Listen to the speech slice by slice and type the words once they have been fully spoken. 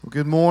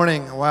Good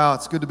morning. Wow,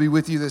 it's good to be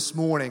with you this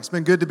morning. It's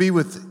been good to be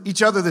with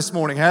each other this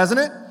morning, hasn't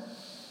it?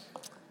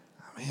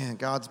 Man,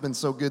 God's been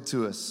so good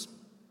to us.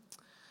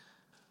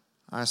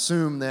 I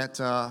assume that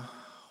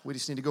we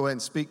just need to go ahead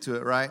and speak to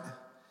it, right?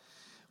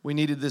 We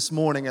needed this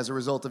morning as a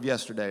result of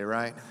yesterday,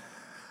 right?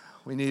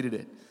 We needed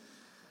it.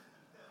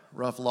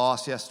 Rough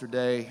loss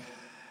yesterday.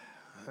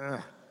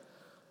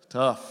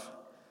 Tough.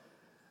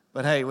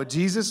 But hey, with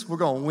Jesus, we're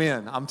going to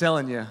win. I'm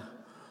telling you.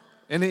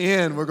 In the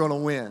end, we're going to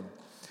win.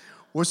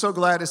 We're so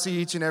glad to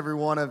see each and every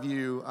one of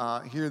you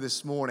here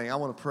this morning. I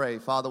want to pray.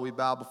 Father, we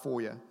bow before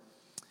you.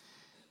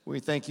 We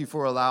thank you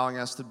for allowing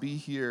us to be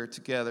here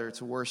together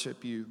to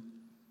worship you.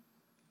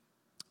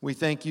 We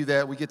thank you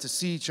that we get to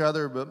see each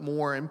other, but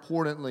more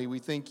importantly, we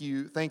thank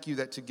you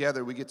that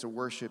together we get to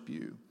worship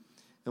you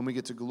and we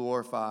get to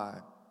glorify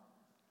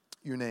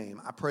your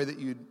name. I pray that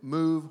you'd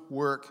move,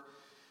 work,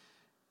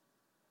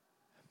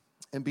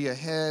 and be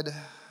ahead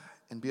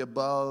and be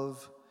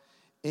above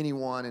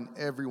anyone and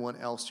everyone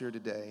else here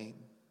today.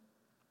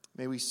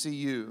 May we see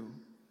you.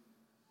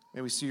 May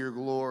we see your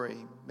glory.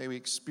 May we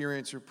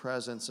experience your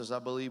presence as I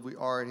believe we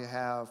already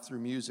have through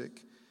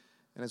music.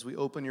 And as we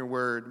open your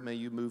word, may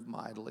you move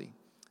mightily.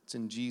 It's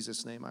in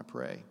Jesus' name I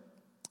pray.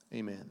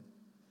 Amen.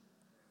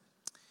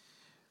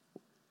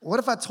 What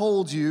if I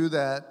told you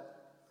that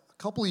a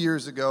couple of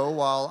years ago,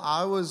 while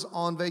I was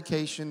on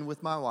vacation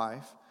with my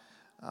wife,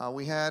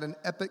 we had an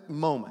epic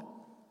moment.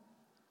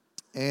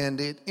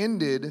 And it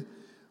ended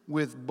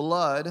with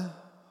blood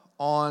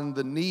on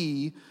the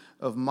knee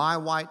of my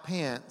white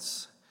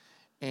pants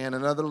and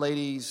another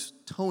lady's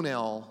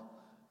toenail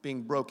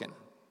being broken.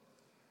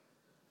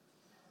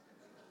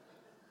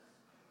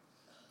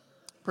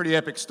 Pretty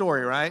epic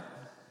story, right?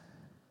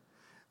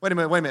 Wait a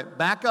minute.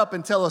 Back up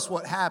and tell us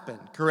what happened,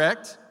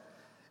 correct?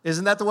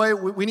 Isn't that the way?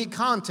 We need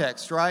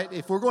context, right?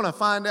 If we're going to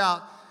find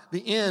out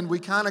the end, we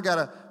kind of got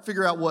to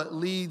figure out what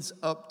leads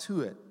up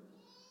to it.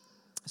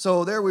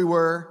 So there we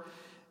were.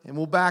 And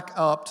we'll back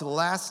up to the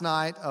last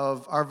night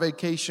of our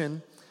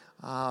vacation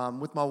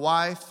with my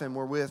wife, and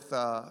we're with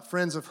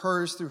friends of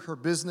hers through her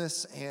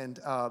business, and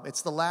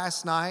it's the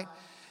last night,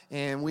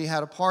 and we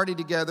had a party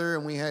together,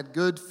 and we had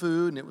good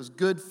food, and it was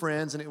good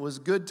friends, and it was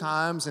good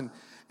times, and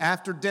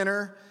after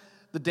dinner,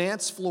 the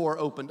dance floor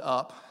opened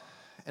up,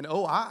 and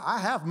I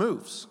have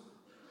moves.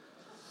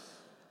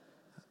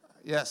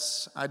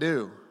 Yes, I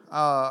do.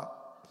 A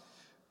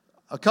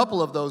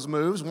couple of those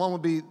moves. One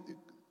would be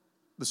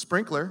the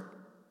sprinkler.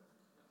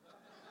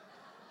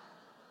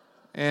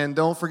 And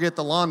don't forget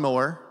the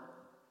lawnmower.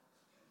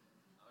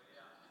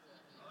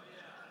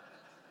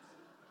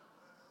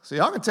 So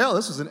y'all can tell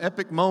this was an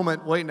epic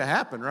moment waiting to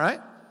happen, right?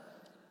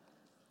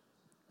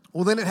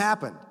 Well, then it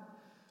happened.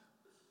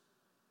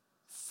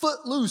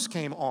 Footloose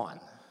came on.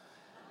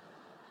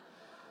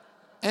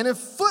 And if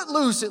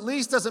Footloose at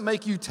least doesn't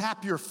make you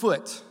tap your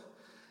foot,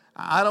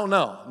 I don't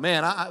know.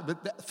 Man,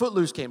 but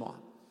Footloose came on.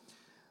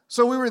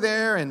 So we were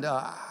there, and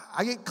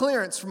I get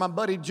clearance from my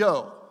buddy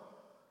Joe.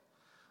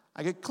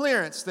 I get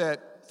clearance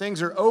that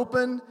things are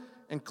open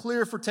and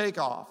clear for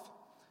takeoff.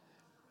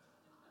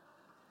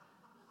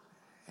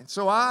 And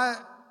so I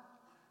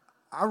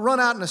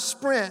run out in a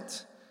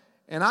sprint,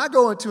 and I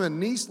go into a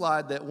knee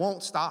slide that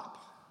won't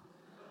stop.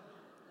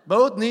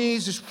 Both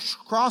knees just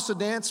cross the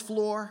dance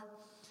floor.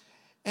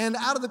 And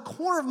out of the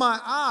corner of my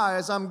eye,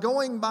 as I'm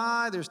going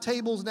by, there's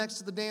tables next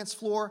to the dance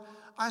floor,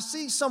 I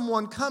see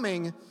someone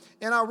coming,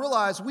 and I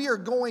realize we are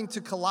going to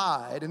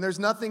collide, and there's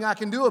nothing I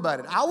can do about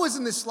it. I was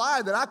in this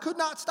slide that I could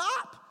not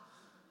stop.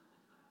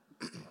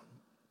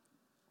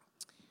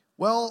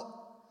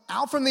 Well,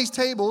 out from these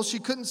tables, she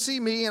couldn't see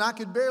me, and I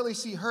could barely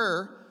see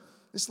her.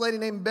 This lady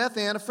named Beth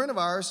Ann, a friend of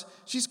ours,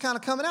 she's kind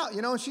of coming out,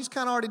 and she's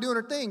kind of already doing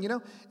her thing,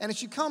 And if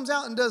she comes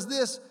out and does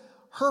this,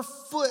 her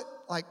foot,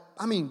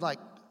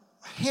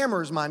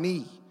 hammers my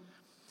knee.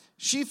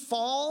 She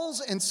falls,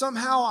 and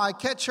somehow I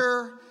catch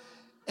her,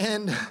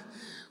 and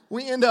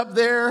we end up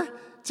there.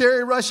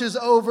 Terry rushes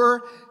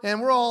over,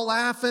 and we're all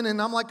laughing,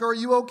 and I'm like, "Are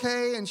you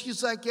okay?" And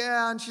she's like,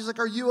 "Yeah." And she's like,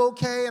 "Are you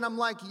okay?" And I'm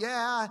like,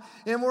 "Yeah."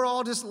 And we're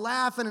all just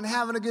laughing and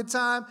having a good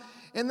time.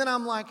 And then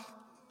I'm like,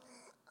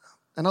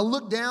 and I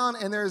look down,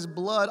 and there's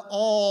blood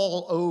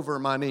all over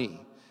my knee.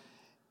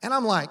 And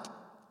I'm like,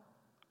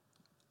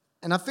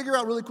 and I figure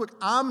out really quick,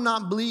 I'm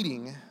not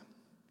bleeding.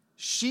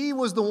 She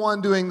was the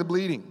one doing the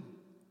bleeding.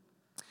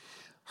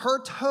 Her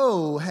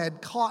toe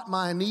had caught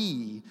my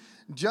knee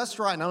just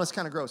right. Now, that's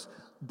kind of gross.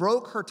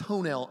 Broke her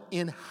toenail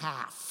in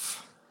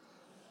half.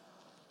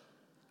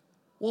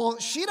 Well,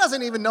 she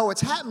doesn't even know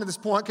what's happened at this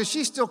point because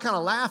she's still kind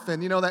of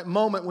laughing. That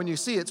moment when you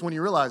see it's when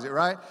you realize it,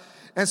 right?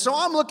 And so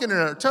I'm looking at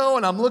her toe,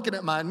 and I'm looking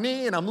at my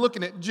knee, and I'm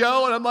looking at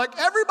Joe, and I'm like,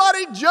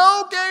 "Everybody,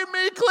 Joe gave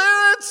me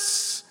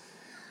clearance."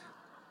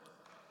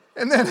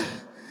 And then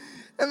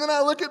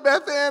I look at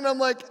Beth Ann, and I'm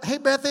like, "Hey,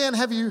 Beth Ann,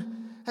 have you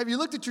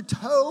looked at your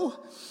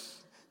toe?"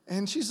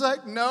 And she's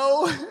like,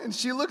 "No." And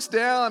she looks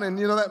down, and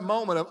that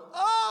moment of,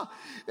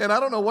 and I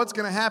don't know what's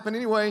going to happen.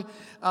 Anyway,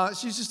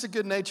 she's just a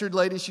good-natured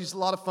lady. She's a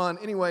lot of fun.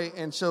 Anyway,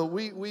 and so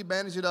we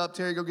bandage it up.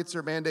 Terry go gets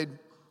her a Band-Aid.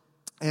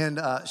 And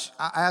I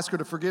ask her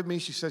to forgive me.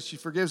 She says she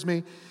forgives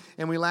me,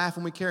 and we laugh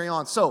and we carry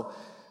on. So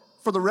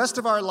for the rest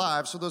of our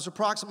lives, so those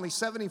approximately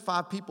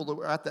 75 people that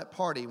were at that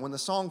party, when the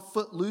song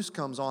Footloose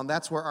comes on,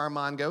 that's where our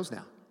mind goes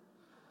now.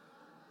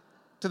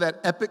 To that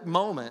epic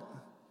moment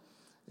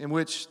in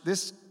which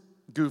this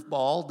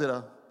goofball did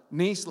a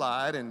knee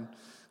slide and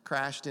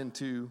crashed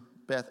into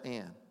Beth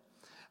Ann.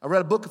 I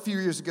read a book a few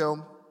years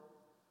ago.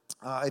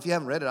 If you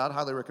haven't read it, I'd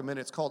highly recommend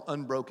it. It's called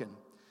Unbroken.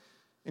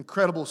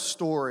 Incredible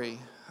story.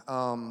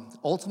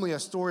 Ultimately a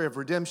story of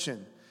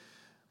redemption.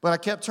 But I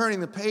kept turning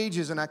the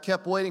pages and I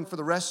kept waiting for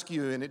the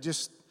rescue, and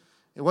it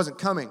wasn't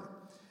coming.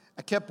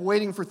 I kept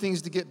waiting for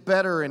things to get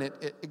better, and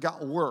it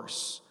got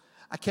worse.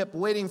 I kept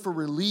waiting for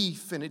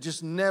relief, and it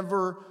just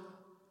never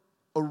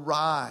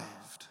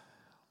arrived.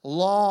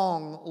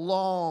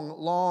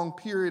 Long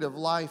period of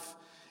life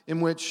in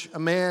which a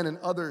man and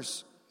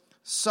others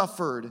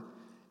suffered,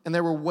 and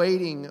they were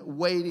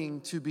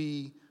waiting to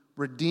be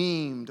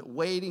redeemed,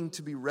 waiting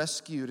to be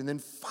rescued. And then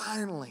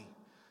finally,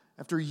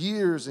 after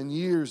years and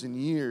years and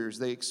years,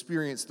 they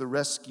experienced the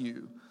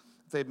rescue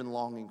they've been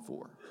longing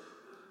for.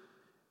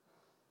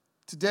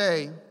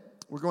 Today,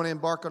 we're going to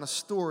embark on a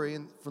story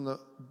from the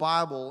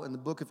Bible in the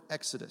book of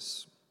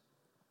Exodus.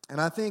 And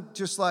I think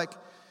just like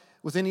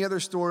with any other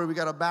story, we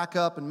got to back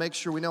up and make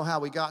sure we know how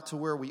we got to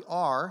where we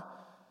are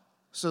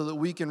so that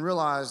we can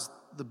realize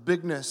the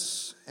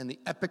bigness and the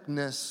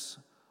epicness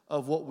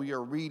of what we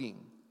are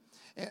reading.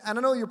 And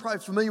I know you're probably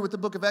familiar with the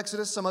book of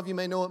Exodus. Some of you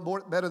may know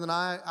it better than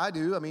I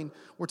do. I mean,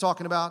 we're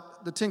talking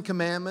about the Ten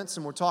Commandments,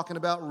 and we're talking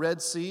about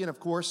Red Sea, and of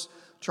course,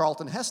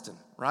 Charlton Heston,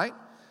 right?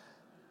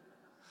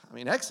 I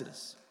mean,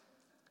 Exodus.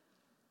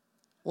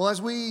 Well,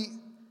 as we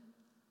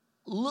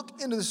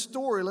look into the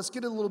story, let's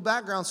get a little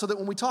background so that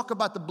when we talk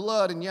about the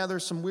blood, and yeah,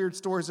 there's some weird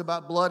stories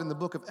about blood in the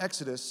book of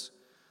Exodus,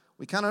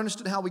 we kind of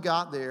understood how we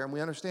got there, and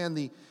we understand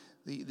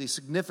the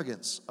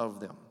significance of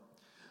them.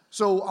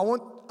 So I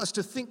want us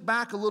to think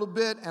back a little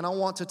bit, and I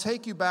want to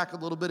take you back a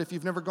little bit if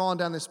you've never gone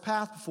down this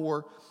path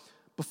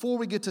before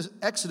we get to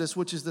Exodus,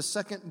 which is the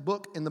second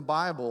book in the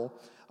Bible.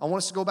 I want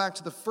us to go back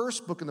to the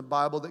first book in the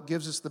Bible that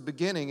gives us the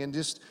beginning, and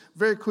just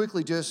very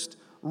quickly just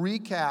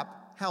recap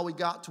how we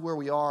got to where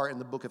we are in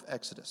the book of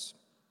Exodus.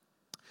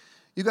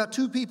 You've got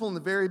two people in the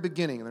very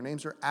beginning. Their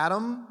names are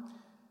Adam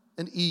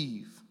and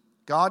Eve.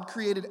 God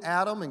created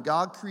Adam and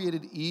God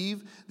created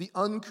Eve, the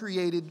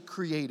uncreated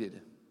created.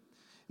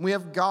 And we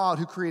have God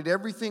who created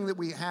everything that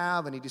we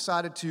have, and he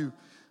decided to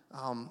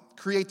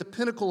create the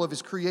pinnacle of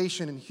his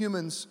creation in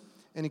humans,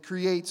 and he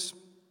creates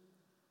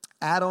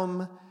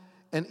Adam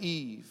and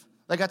Eve.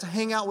 They got to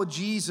hang out with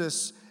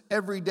Jesus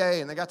every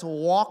day, and they got to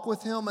walk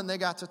with him, and they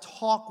got to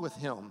talk with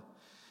him.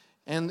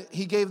 And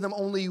he gave them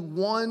only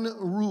one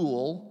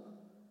rule,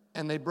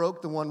 and they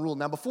broke the one rule.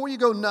 Now, before you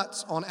go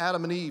nuts on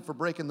Adam and Eve for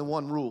breaking the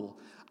one rule,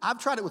 I've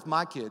tried it with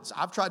my kids.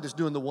 I've tried just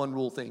doing the one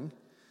rule thing.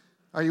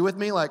 Are you with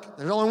me? Like,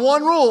 there's only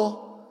one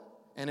rule,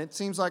 and it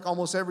seems like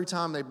almost every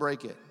time they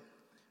break it.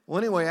 Well,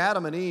 anyway,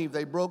 Adam and Eve,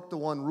 they broke the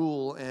one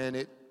rule, and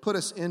it put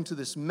us into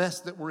this mess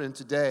that we're in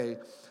today,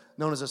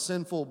 known as a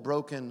sinful,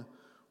 broken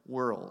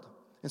world.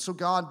 And so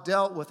God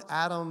dealt with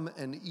Adam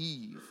and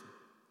Eve.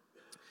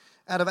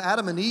 Out of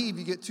Adam and Eve,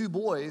 you get two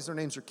boys. Their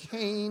names are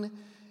Cain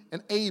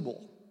and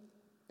Abel.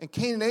 And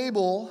Cain and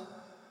Abel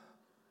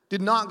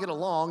did not get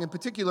along. In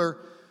particular,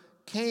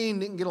 Cain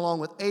didn't get along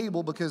with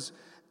Abel because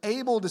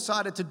Abel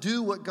decided to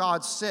do what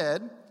God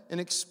said and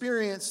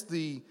experience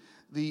the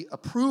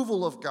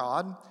approval of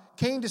God.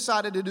 Cain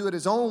decided to do it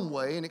his own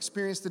way and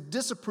experienced the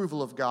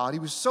disapproval of God. He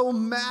was so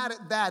mad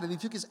at that, and he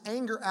took his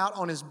anger out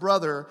on his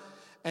brother,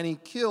 and he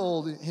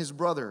killed his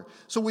brother.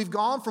 So we've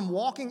gone from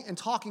walking and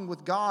talking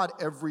with God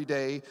every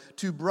day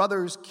to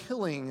brothers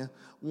killing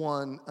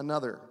one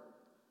another.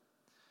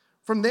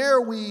 From there,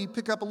 we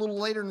pick up a little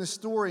later in the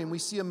story, and we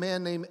see a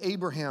man named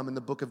Abraham in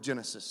the book of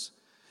Genesis.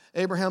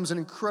 Abraham's an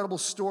incredible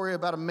story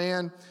about a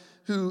man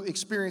who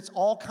experienced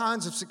all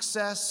kinds of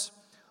success,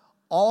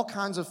 all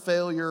kinds of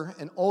failure,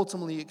 and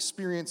ultimately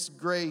experienced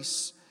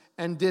grace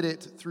and did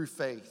it through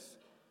faith.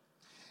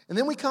 And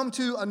then we come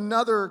to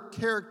another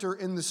character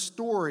in the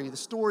story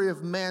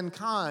of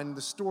mankind,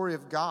 the story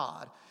of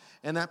God,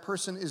 and that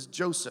person is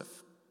Joseph.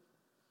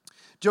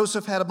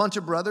 Joseph had a bunch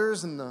of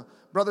brothers, and the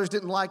brothers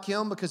didn't like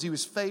him because he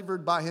was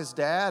favored by his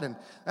dad, and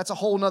that's a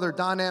whole other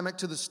dynamic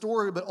to the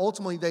story, but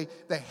ultimately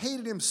they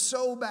hated him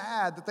so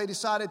bad that they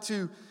decided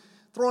to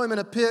throw him in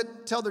a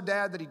pit, tell their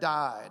dad that he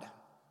died.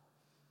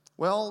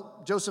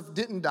 Well, Joseph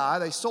didn't die.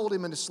 They sold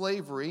him into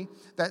slavery.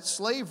 That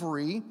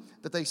slavery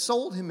that they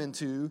sold him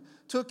into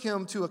took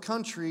him to a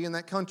country, and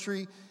that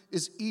country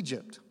is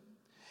Egypt.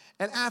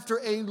 And after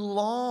a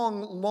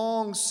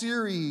long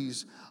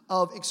series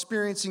of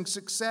experiencing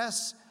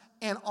success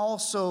and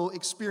also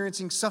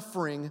experiencing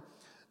suffering,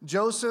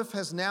 Joseph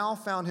has now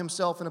found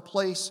himself in a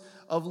place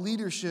of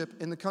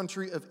leadership in the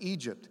country of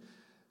Egypt,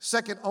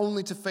 second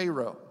only to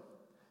Pharaoh.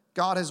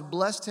 God has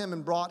blessed him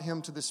and brought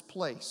him to this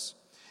place.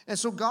 And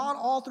so God,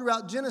 all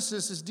throughout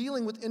Genesis, is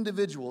dealing with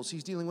individuals.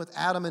 He's dealing with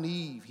Adam and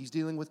Eve. He's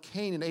dealing with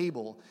Cain and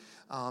Abel.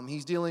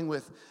 He's dealing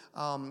with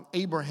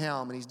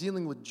Abraham, and he's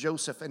dealing with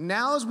Joseph. And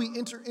now as we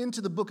enter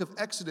into the book of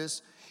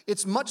Exodus,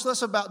 it's much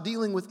less about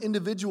dealing with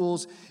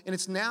individuals, and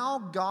it's now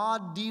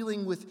God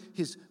dealing with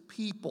his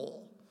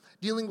people,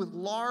 dealing with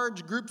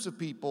large groups of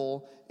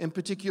people, in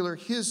particular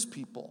his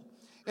people.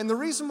 And the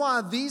reason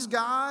why these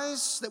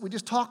guys that we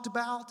just talked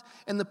about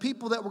and the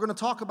people that we're going to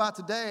talk about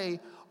today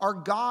are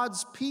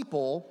God's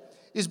people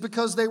is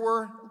because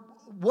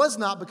was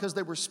not because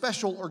they were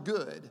special or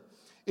good.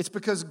 It's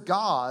because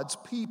God's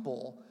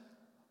people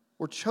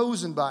were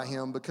chosen by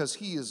him because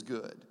he is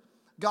good.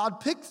 God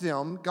picked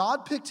them.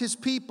 God picked his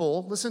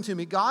people. Listen to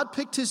me. God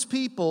picked his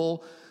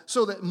people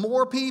so that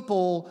more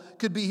people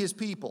could be his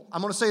people.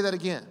 I'm going to say that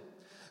again.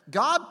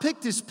 God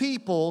picked his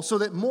people so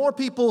that more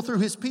people through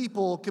his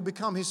people could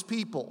become his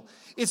people.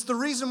 It's the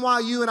reason why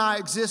you and I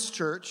exist,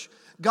 church.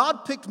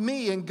 God picked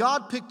me and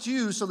God picked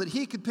you so that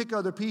he could pick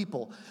other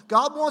people.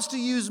 God wants to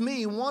use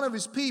me, one of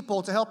his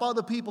people, to help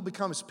other people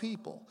become his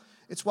people.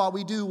 It's why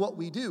we do what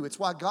we do. It's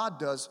why God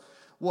does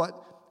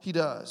what he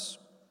does.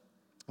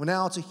 Well,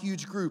 now it's a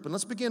huge group. And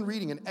let's begin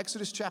reading in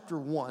Exodus chapter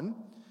 1.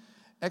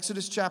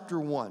 Exodus chapter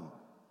 1.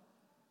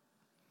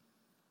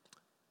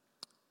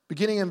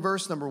 Beginning in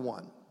verse number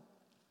 1.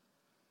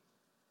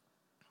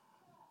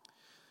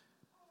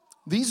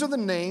 These are the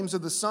names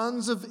of the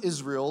sons of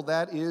Israel,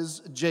 that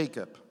is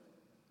Jacob,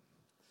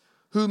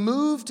 who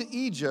moved to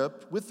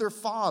Egypt with their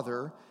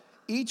father,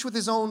 each with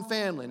his own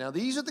family. Now,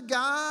 these are the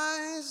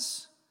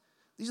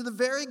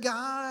very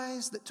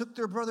guys that took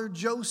their brother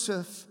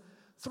Joseph,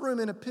 threw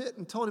him in a pit,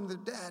 and told him their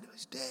dad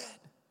was dead.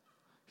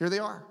 Here they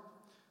are.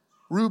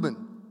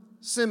 Reuben,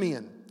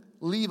 Simeon,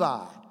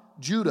 Levi,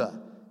 Judah,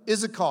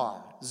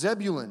 Issachar,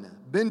 Zebulun,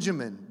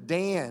 Benjamin,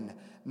 Dan,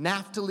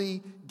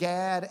 Naphtali,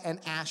 Gad, and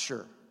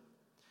Asher.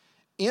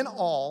 In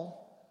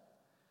all,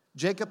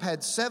 Jacob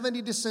had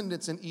 70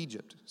 descendants in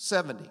Egypt,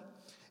 70,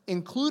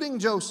 including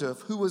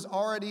Joseph, who was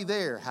already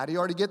there. How did he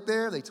already get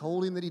there? They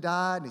told him that he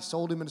died, and he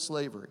sold him into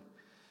slavery.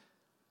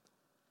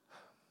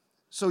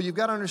 So you've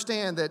got to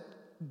understand that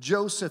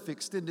Joseph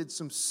extended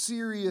some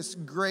serious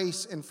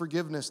grace and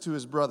forgiveness to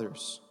his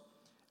brothers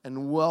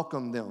and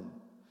welcomed them.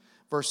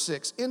 Verse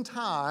 6, in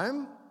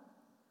time,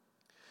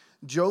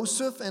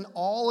 Joseph and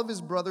all of his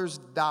brothers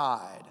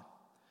died,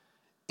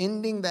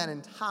 ending that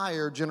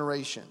entire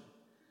generation.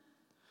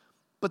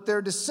 But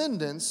their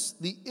descendants,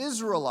 the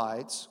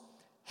Israelites,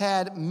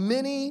 had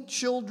many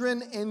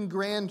children and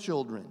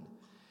grandchildren.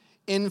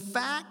 In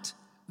fact,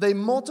 they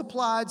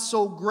multiplied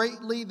so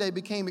greatly they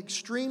became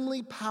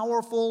extremely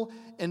powerful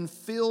and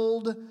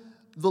filled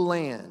the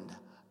land.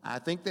 I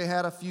think they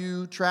had a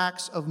few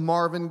tracks of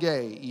Marvin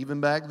Gaye even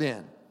back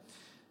then.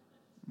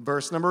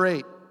 Verse number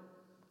 8.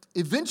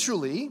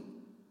 Eventually,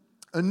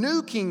 a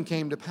new king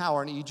came to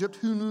power in Egypt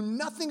who knew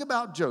nothing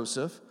about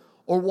Joseph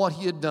or what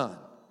he had done.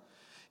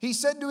 He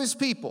said to his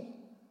people,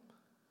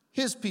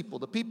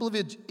 the people of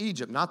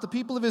Egypt, not the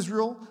people of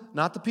Israel,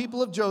 not the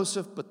people of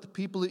Joseph, but the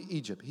people of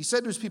Egypt. He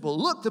said to his people,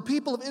 look, the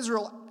people of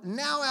Israel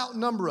now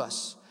outnumber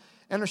us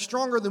and are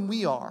stronger than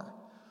we are.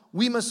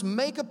 We must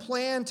make a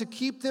plan to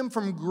keep them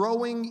from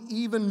growing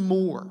even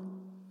more.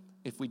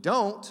 If we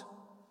don't,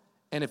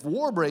 and if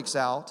war breaks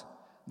out,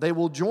 they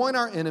will join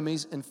our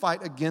enemies and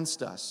fight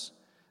against us.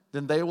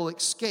 Then they will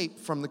escape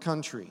from the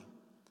country.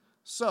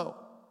 So,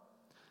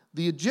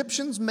 the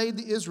Egyptians made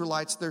the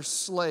Israelites their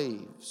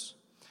slaves.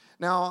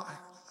 Now,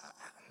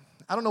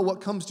 I don't know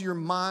what comes to your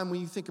mind when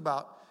you think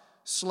about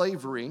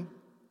slavery,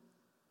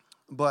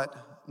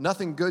 but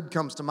nothing good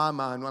comes to my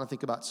mind when I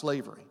think about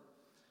slavery.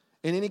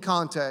 In any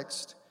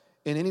context,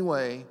 in any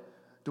way,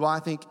 do I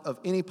think of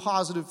any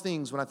positive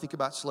things when I think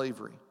about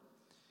slavery.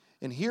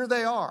 And here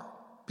they are,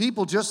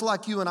 people just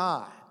like you and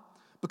I,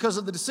 because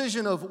of the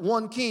decision of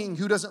one king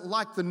who doesn't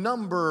like the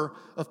number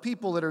of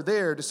people that are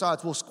there,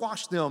 decides we'll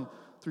squash them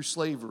through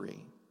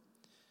slavery.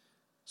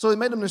 So they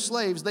made them their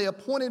slaves. They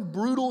appointed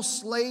brutal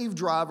slave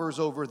drivers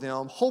over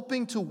them,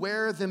 hoping to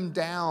wear them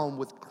down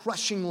with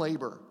crushing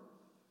labor.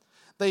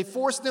 They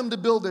forced them to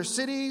build their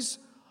cities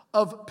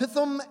of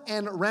Pithom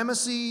and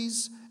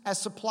Ramesses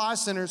as supply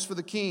centers for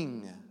the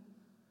king.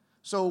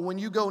 So when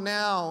you go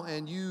now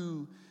and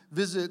you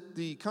visit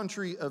the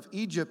country of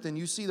Egypt and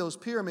you see those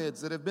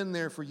pyramids that have been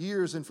there for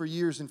years and for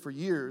years and for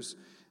years,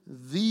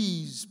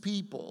 these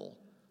people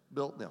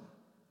built them.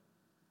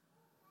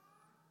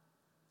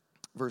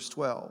 Verse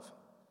 12.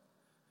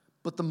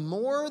 But the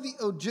more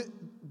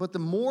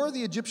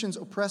the Egyptians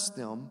oppressed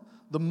them,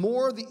 the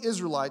more the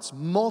Israelites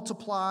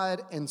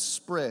multiplied and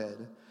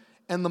spread,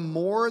 and the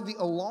more the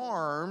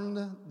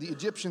alarmed the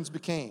Egyptians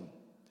became.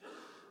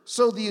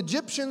 So the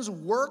Egyptians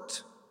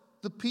worked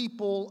the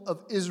people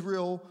of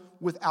Israel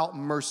without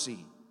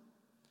mercy.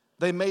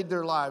 They made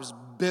their lives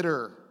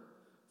bitter,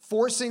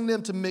 forcing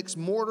them to mix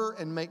mortar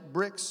and make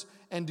bricks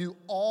and do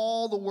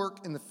all the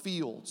work in the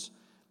fields.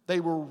 They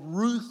were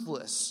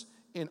ruthless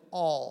in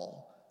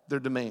all their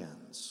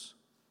demands.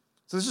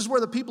 So this is where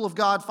the people of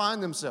God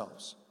find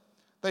themselves.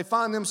 They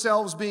find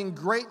themselves being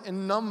great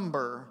in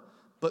number,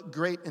 but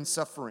great in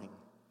suffering.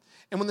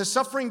 And when the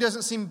suffering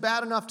doesn't seem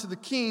bad enough to the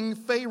king,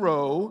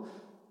 Pharaoh,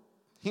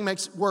 he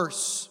makes it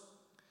worse.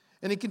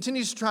 And he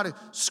continues to try to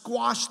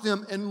squash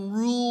them and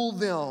rule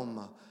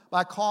them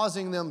by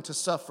causing them to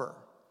suffer.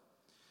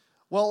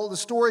 Well, the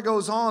story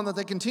goes on that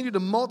they continue to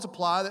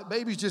multiply, that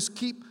babies just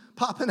keep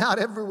popping out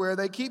everywhere.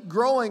 They keep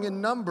growing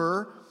in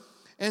number.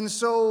 And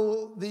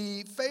so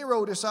the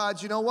Pharaoh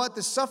decides, you know what,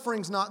 this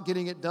suffering's not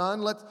getting it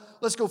done.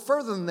 Let's go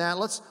further than that.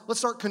 Let's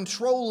start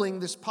controlling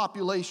this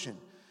population.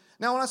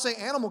 Now, when I say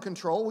animal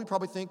control, we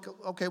probably think,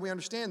 okay, we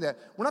understand that.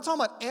 We're not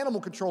talking about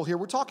animal control here.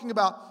 We're talking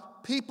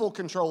about people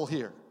control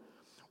here.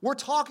 We're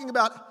talking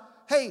about,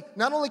 hey,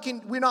 not only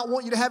can we not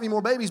want you to have any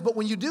more babies, but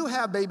when you do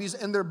have babies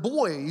and they're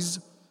boys,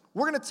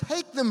 we're going to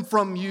take them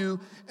from you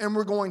and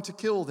we're going to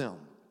kill them.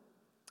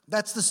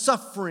 That's the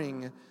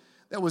suffering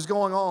that was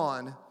going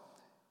on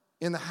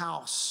in the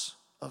house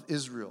of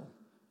Israel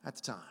at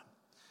the time.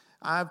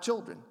 I have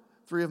children.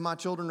 3 of my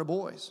children are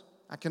boys.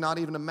 I cannot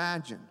even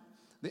imagine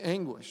the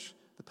anguish,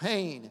 the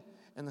pain,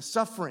 and the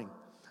suffering,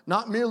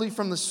 not merely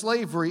from the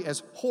slavery,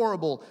 as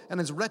horrible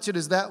and as wretched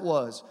as that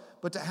was,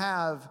 but to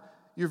have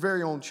your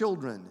very own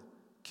children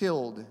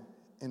killed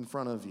in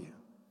front of you.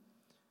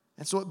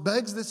 And so it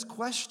begs this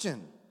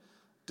question: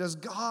 does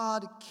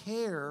God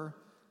care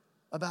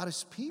about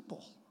his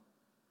people?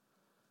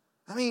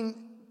 I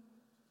mean,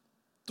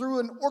 through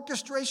an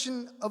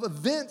orchestration of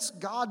events,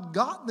 God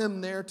got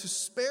them there to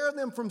spare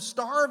them from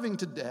starving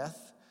to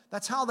death.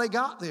 That's how they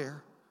got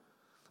there.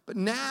 But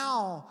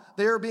now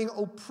they are being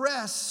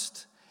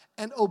oppressed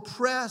and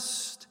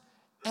oppressed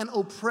and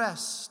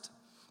oppressed.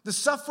 The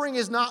suffering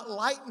is not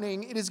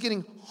lightening. It is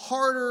getting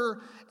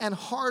harder and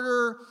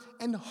harder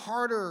and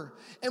harder.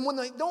 And when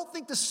they don't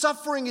think the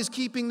suffering is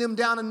keeping them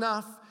down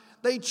enough,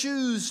 they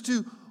choose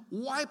to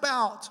wipe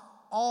out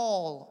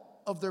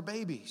all of their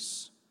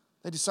babies.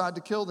 They decide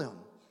to kill them.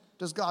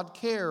 Does God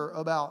care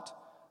about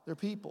their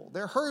people?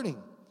 They're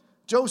hurting.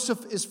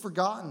 Joseph is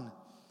forgotten.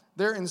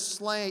 They're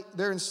enslaved.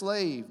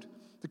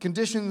 The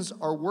conditions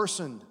are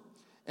worsened,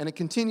 and it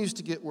continues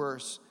to get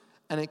worse,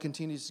 and it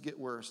continues to get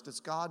worse. Does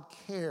God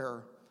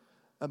care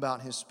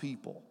about his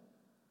people?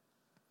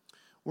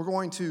 We're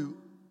going to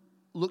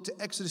look to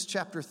Exodus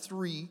chapter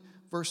 3,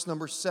 verse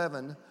number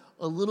 7,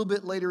 a little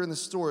bit later in the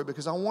story,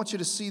 because I want you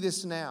to see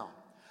this now.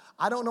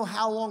 I don't know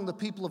how long the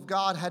people of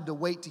God had to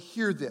wait to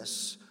hear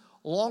this,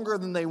 longer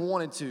than they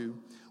wanted to.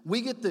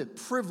 We get the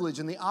privilege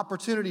and the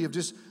opportunity of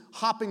just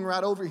hopping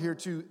right over here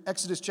to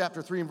Exodus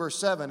chapter 3 and verse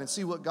 7 and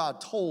see what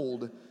God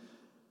told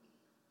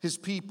his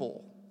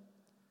people.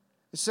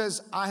 It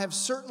says, I have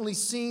certainly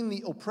seen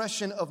the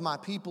oppression of my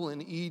people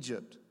in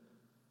Egypt.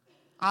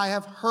 I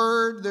have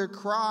heard their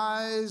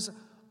cries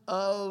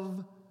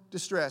of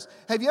distress.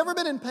 Have you ever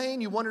been in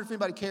pain? You wondered if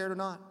anybody cared or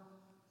not?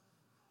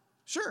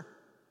 Sure.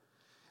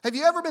 Have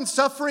you ever been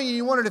suffering and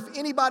you wondered if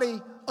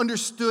anybody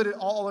understood it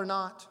all or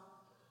not?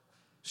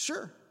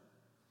 Sure.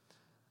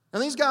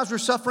 And these guys were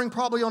suffering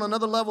probably on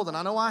another level than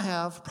I know I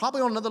have,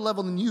 probably on another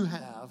level than you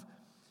have.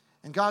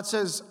 And God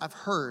says, I've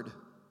heard,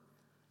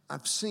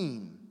 I've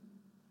seen,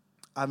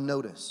 I've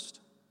noticed.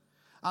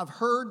 I've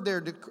heard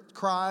their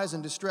cries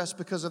and distress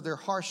because of their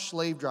harsh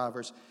slave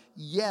drivers.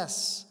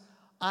 Yes,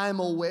 I'm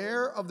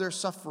aware of their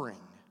suffering.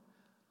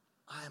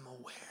 I'm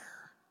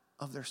aware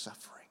of their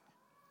suffering.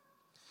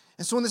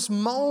 And so in this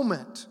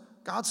moment,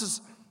 God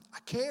says, I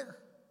care.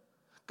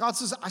 God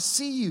says, I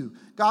see you.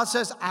 God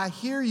says, I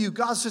hear you.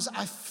 God says,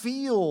 I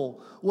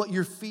feel what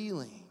you're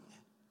feeling.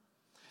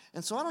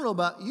 And so I don't know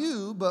about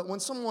you, but when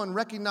someone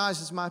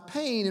recognizes my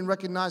pain and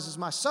recognizes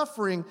my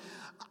suffering,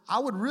 I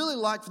would really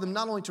like for them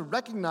not only to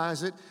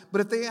recognize it,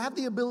 but if they have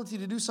the ability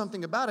to do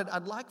something about it,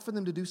 I'd like for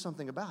them to do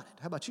something about it.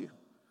 How about you?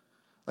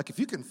 Like if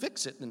you can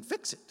fix it, then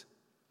fix it.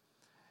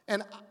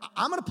 And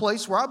I'm at a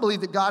place where I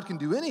believe that God can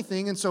do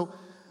anything, and so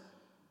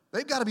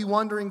they've got to be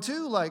wondering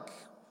too, like,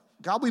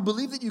 God, we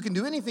believe that you can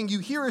do anything. You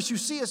hear us, you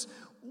see us.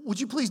 Would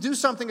you please do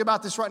something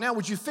about this right now?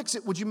 Would you fix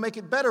it? Would you make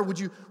it better? Would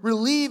you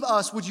relieve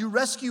us? Would you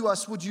rescue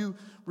us? Would you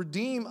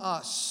redeem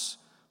us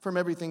from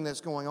everything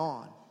that's going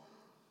on?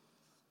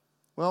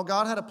 Well,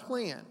 God had a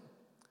plan.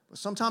 But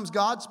sometimes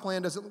God's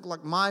plan doesn't look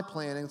like my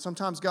plan, and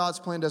sometimes God's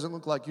plan doesn't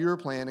look like your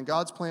plan, and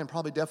God's plan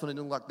probably definitely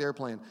didn't look like their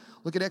plan.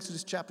 Look at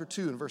Exodus chapter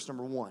 2 and verse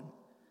number 1.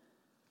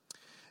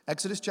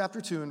 Exodus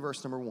chapter 2 and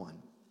verse number 1.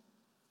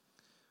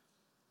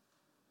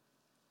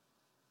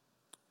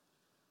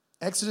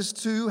 Exodus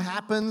 2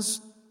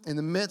 happens in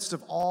the midst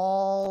of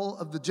all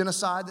of the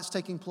genocide that's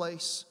taking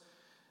place,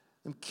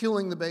 them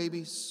killing the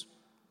babies.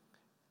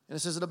 And it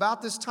says that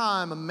about this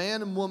time, a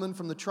man and woman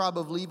from the tribe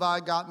of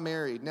Levi got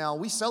married. Now,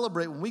 we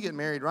celebrate when we get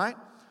married, right?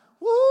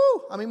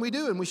 Woo! I mean, we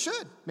do, and we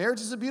should. Marriage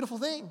is a beautiful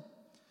thing.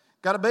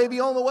 Got a baby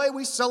on the way,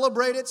 we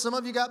celebrate it. Some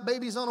of you got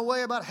babies on the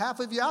way. About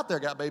half of you out there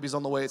got babies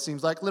on the way, it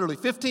seems like. Literally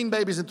 15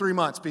 babies in 3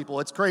 months, people.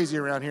 It's crazy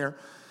around here.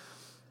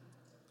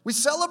 We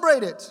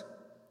celebrate it.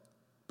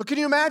 But can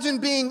you imagine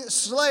being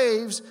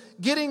slaves,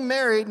 getting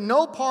married,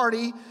 no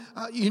party?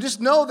 You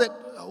just know that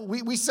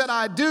we said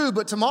I do,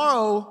 but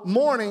tomorrow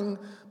morning,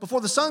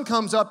 before the sun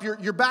comes up,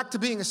 you're back to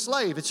being a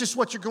slave. It's just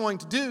what you're going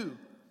to do.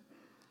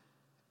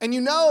 And you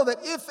know that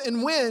if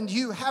and when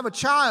you have a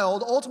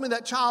child, ultimately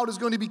that child is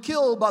going to be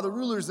killed by the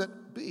rulers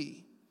that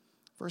be.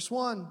 Verse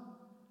 1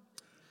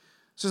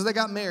 says they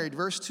got married.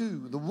 Verse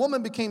 2, the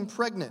woman became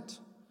pregnant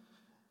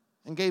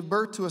and gave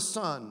birth to a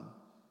son.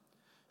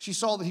 She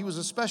saw that he was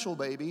a special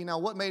baby. Now,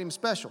 what made him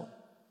special?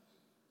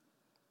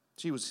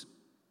 He was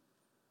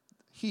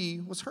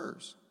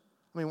hers.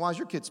 I mean, why is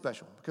your kid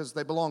special? Because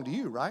they belong to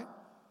you, right?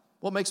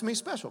 What makes me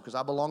special? Because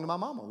I belong to my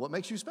mama. What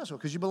makes you special?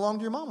 Because you belong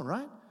to your mama,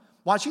 right?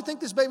 Why did she think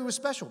this baby was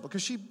special?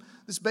 Because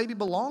this baby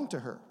belonged to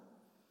her.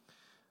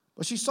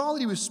 But she saw that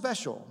he was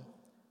special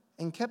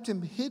and kept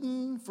him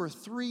hidden for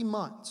 3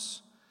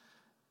 months.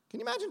 Can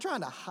you imagine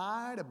trying to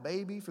hide a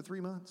baby for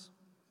 3 months?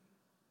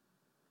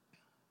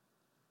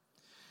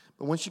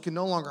 But when she could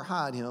no longer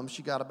hide him,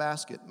 she got a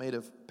basket made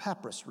of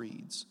papyrus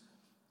reeds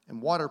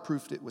and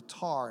waterproofed it with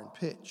tar and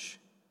pitch.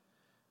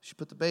 She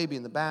put the baby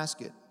in the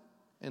basket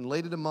and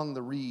laid it among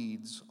the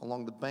reeds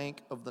along the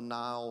bank of the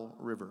Nile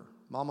River.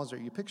 Mamas, are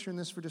you picturing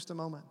this for just a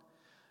moment?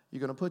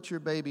 You're going to put your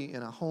baby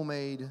in a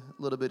homemade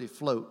little bitty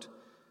float,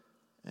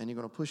 and you're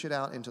going to push it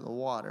out into the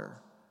water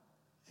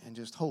and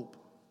just hope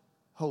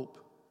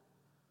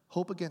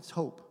against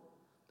hope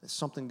that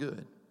something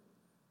good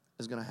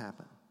is going to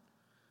happen.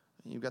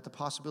 And you've got the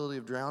possibility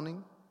of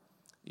drowning.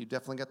 You've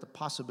definitely got the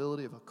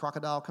possibility of a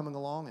crocodile coming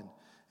along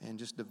and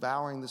just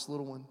devouring this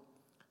little one.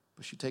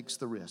 But she takes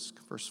the risk.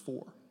 Verse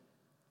 4.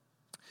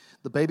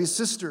 The baby's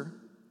sister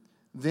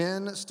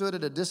then stood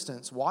at a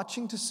distance,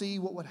 watching to see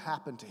what would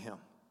happen to him.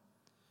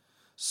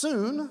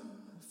 Soon,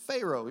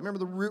 Pharaoh, remember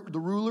the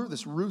ruler,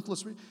 this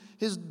ruthless,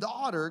 his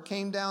daughter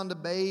came down to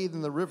bathe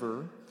in the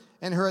river,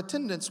 and her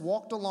attendants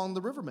walked along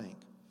the riverbank.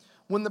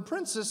 When the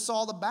princess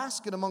saw the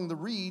basket among the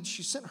reeds,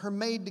 she sent her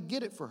maid to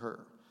get it for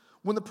her.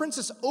 When the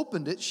princess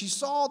opened it, she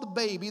saw the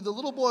baby. The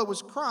little boy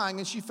was crying,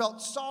 and she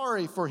felt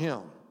sorry for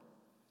him.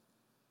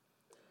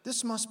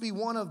 This must be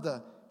one of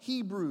the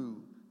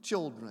Hebrew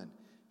children,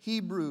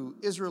 Hebrew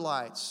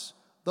Israelites,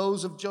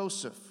 those of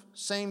Joseph,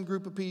 same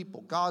group of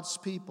people, God's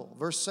people.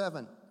 Verse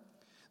 7.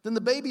 Then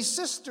the baby's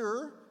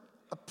sister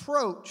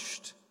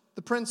approached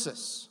the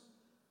princess.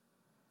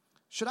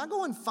 Should I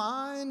go and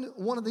find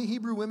one of the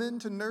Hebrew women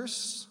to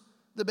nurse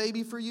the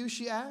baby for you,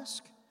 she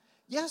asked.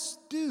 Yes,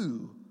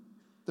 do,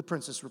 the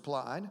princess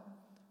replied.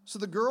 So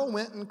the girl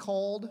went and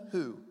called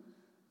who?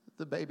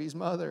 The baby's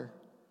mother.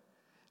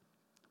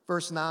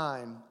 Verse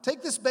 9,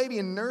 take this baby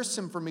and nurse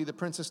him for me, the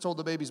princess told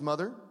the baby's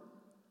mother.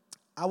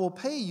 I will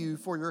pay you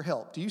for your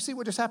help. Do you see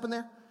what just happened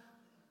there?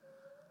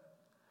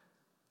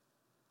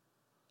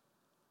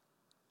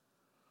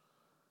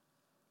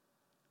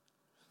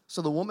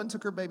 So the woman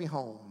took her baby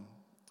home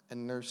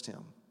and nursed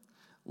him.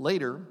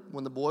 Later,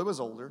 when the boy was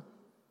older,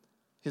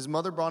 his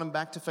mother brought him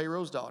back to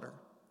Pharaoh's daughter,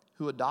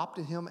 who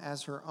adopted him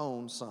as her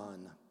own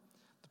son.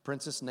 The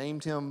princess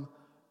named him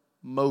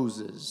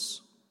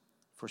Moses,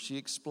 for she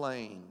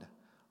explained,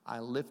 I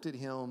lifted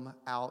him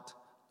out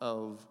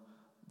of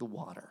the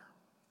water.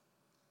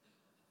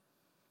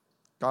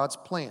 God's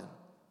plan.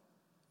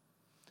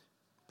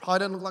 Probably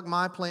doesn't look like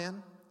my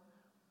plan.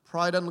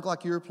 Probably doesn't look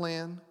like your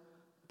plan.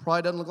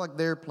 Probably doesn't look like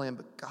their plan,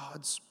 but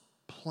God's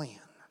plan.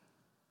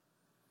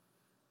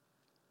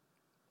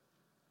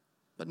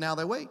 But now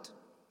they wait.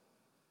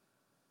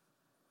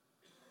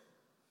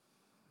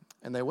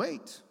 And they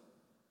wait.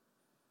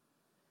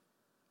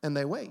 And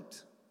they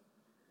wait.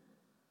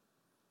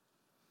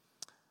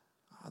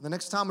 The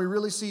next time we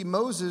really see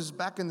Moses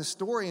back in the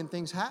story and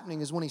things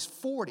happening is when he's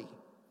 40.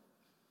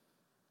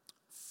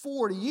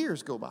 40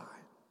 years go by.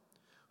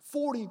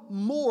 40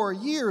 more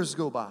years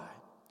go by.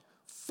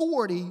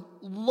 40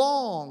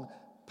 long,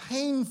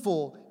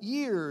 painful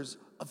years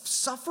of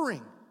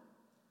suffering.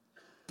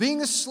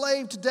 Being a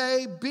slave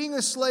today, being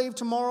a slave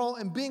tomorrow,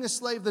 and being a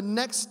slave the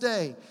next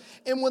day.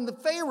 And when the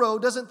Pharaoh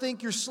doesn't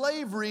think your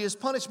slavery is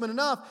punishment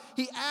enough,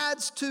 he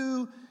adds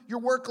to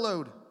your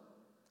workload.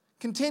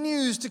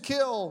 Continues to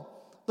kill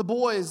the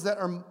boys that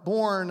are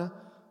born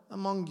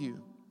among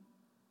you.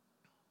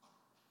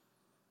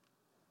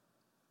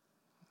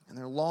 And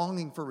they're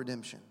longing for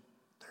redemption.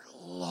 They're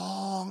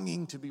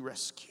longing to be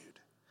rescued.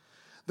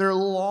 They're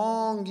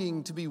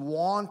longing to be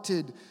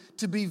wanted,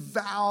 to be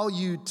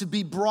valued, to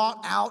be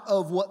brought out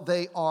of what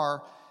they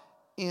are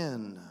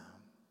in.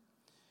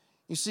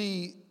 You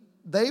see,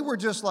 they were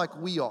just like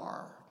we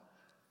are.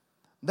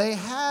 They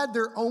had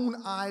their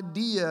own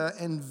idea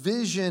and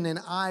vision and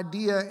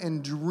idea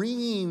and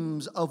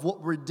dreams of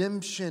what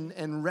redemption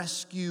and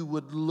rescue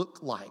would look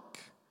like.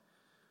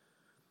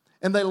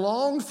 And they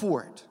longed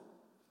for it.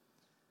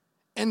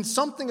 And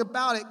something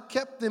about it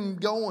kept them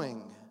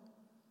going.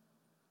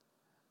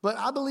 But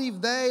I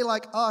believe they,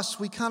 like us,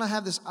 we kind of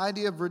have this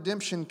idea of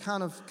redemption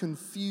kind of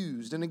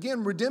confused. And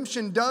again,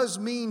 redemption does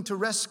mean to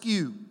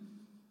rescue.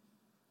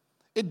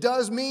 It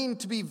does mean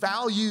to be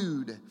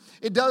valued.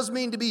 It does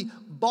mean to be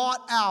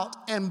bought out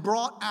and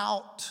brought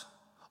out.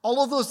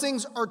 All of those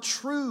things are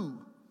true.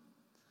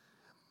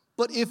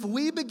 But if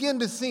we begin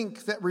to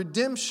think that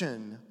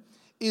redemption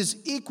is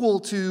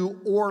equal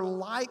to or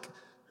like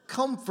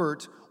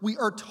comfort, we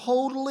are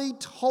totally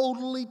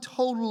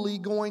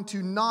going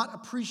to not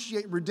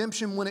appreciate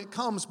redemption when it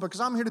comes, because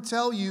I'm here to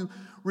tell you,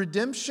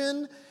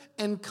 redemption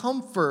and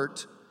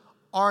comfort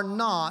are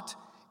not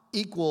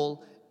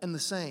equal and the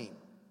same.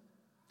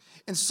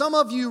 And some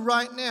of you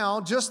right now,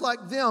 just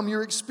like them,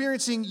 you're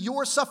experiencing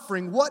your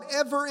suffering,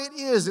 whatever it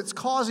is, it's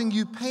causing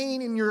you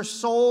pain in your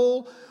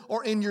soul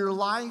or in your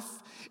life,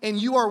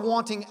 and you are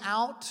wanting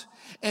out,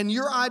 and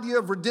your idea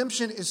of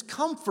redemption is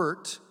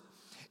comfort.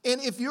 And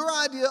if your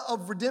idea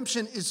of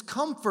redemption is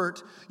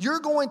comfort, you're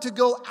going to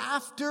go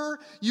after,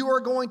 you are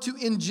going to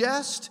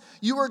ingest,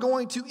 you are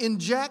going to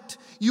inject,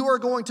 you are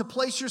going to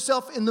place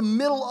yourself in the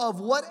middle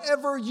of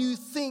whatever you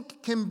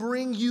think can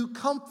bring you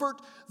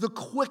comfort the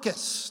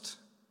quickest.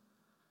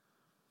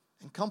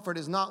 And comfort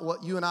is not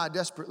what you and I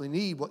desperately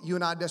need. What you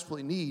and I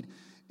desperately need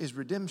is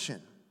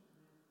redemption.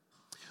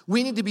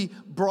 We need to be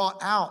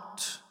brought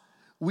out.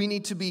 We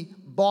need to be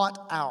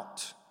bought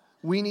out.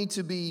 We need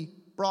to be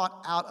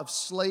brought out of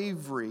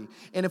slavery.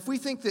 And if we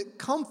think that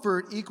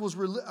comfort equals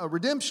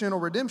redemption or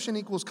redemption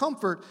equals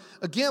comfort,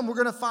 again, we're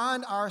going to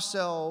find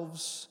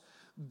ourselves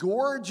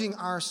gorging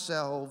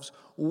ourselves,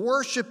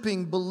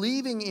 worshiping,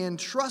 believing in,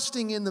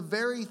 trusting in the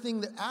very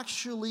thing that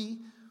actually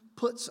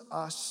puts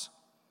us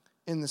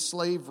in the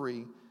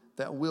slavery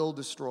that will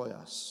destroy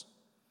us.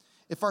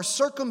 If our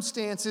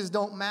circumstances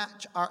don't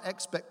match our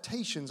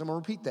expectations, I'm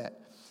going to repeat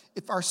that.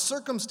 If our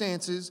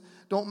circumstances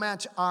don't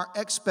match our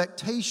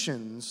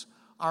expectations,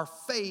 our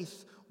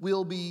faith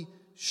will be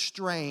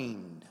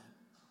strained.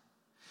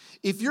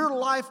 If your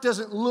life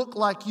doesn't look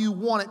like you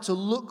want it to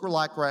look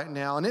like right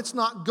now, and it's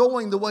not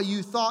going the way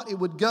you thought it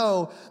would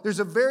go, there's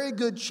a very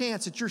good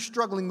chance that you're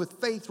struggling with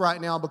faith right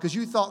now because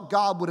you thought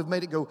God would have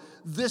made it go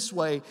this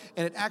way,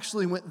 and it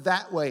actually went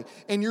that way.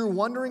 And you're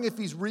wondering if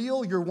He's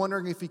real, you're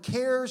wondering if He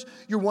cares,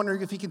 you're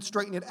wondering if He can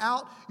straighten it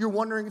out, you're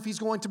wondering if He's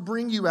going to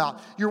bring you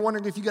out, you're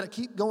wondering if you got to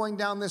keep going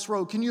down this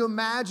road. Can you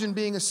imagine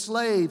being a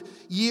slave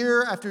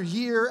year after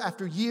year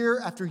after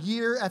year after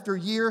year after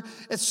year?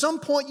 At some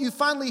point you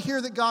finally hear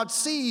that God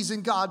sees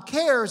and God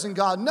cares and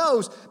God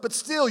knows, but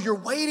still you're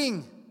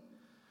waiting.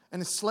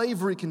 And the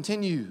slavery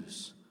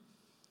continues.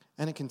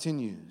 And it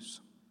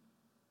continues.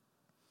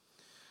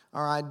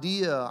 Our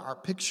idea, our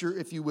picture,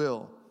 if you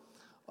will,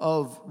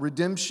 of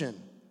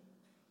redemption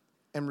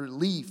and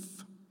relief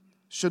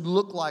should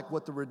look like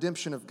what the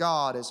redemption of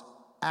God is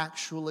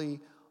actually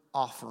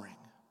offering.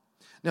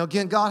 Now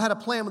again, God had a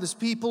plan with His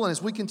people, and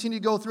as we continue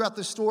to go throughout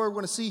this story, we're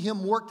going to see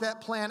Him work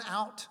that plan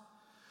out.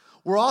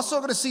 We're also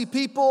going to see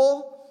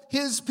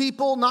His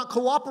people not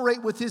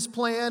cooperate with His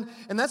plan,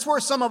 and that's where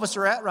some of us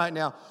are at right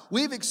now.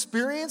 We've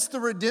experienced the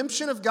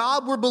redemption of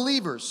God. We're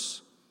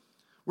believers.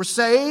 We're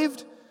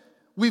saved.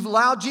 We've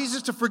allowed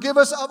Jesus to forgive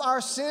us of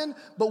our sin,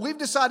 but we've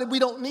decided we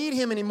don't need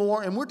Him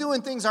anymore, and we're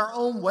doing things our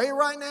own way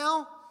right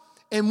now,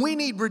 and we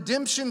need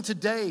redemption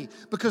today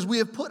because we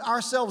have put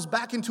ourselves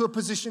back into a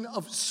position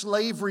of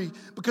slavery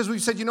because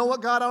we've said, you know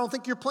what, God, I don't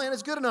think your plan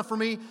is good enough for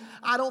me.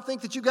 I don't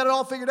think that you got it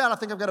all figured out. I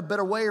think I've got a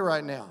better way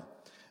right now.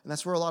 And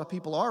that's where a lot of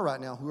people are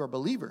right now who are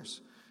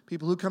believers.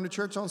 People who come to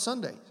church on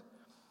Sundays.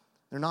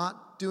 They're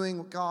not doing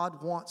what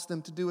God wants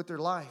them to do with their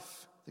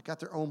life. They've got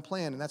their own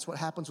plan. And that's what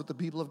happens with the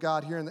people of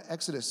God here in the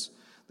Exodus.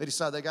 They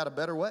decide they got a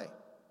better way.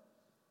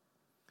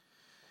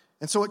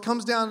 And so it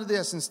comes down to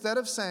this. Instead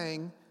of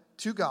saying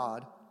to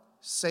God,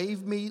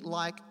 save me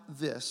like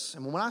this.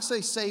 And when I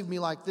say save me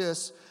like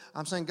this,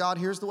 I'm saying, God,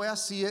 here's the way I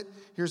see it.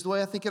 Here's the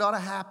way I think it ought to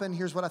happen.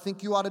 Here's what I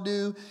think you ought to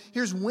do.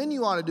 Here's when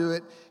you ought to do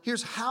it.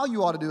 Here's how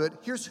you ought to do it.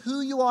 Here's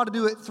who you ought to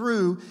do it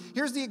through.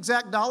 Here's the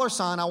exact dollar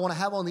sign I want to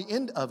have on the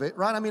end of it,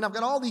 right? I mean, I've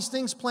got all these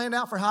things planned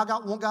out for how I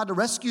want God to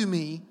rescue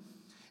me.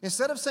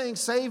 Instead of saying,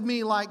 save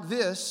me like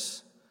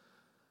this,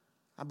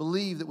 I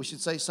believe that we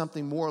should say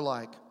something more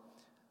like,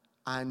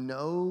 I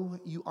know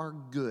you are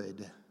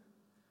good.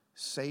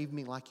 Save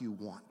me like you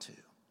want to.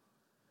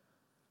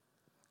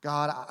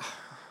 God,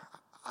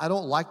 I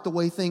don't like the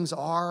way things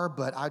are,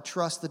 but I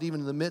trust that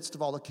even in the midst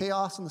of all the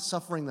chaos and the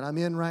suffering that I'm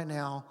in right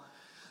now,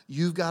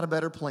 you've got a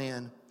better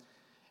plan,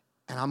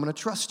 and I'm going to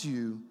trust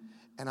you,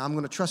 and I'm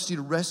going to trust you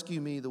to rescue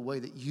me the way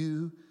that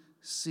you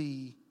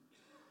see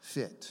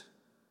fit.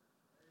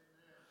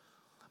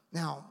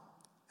 Now,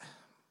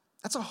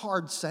 that's a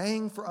hard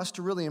saying for us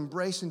to really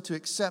embrace and to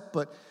accept,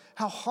 but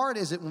how hard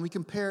is it when we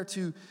compare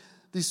to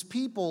these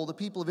people, the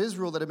people of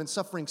Israel that have been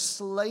suffering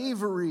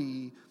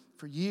slavery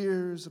for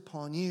years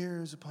upon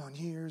years upon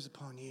years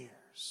upon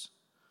years.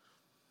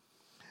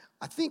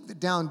 I think that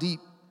down deep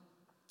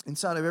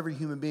inside of every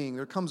human being,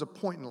 there comes a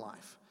point in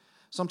life.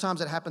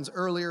 Sometimes it happens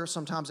earlier,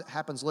 sometimes it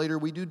happens later.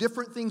 We do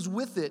different things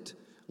with it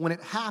when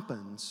it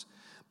happens.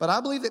 But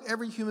I believe that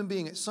every human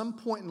being at some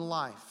point in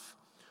life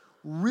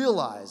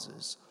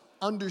realizes,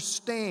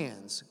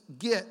 understands,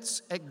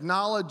 gets,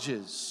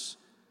 acknowledges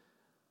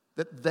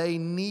that they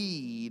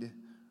need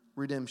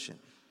redemption.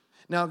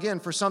 Now, again,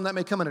 for some that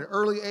may come at an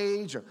early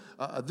age or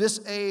this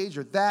age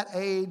or that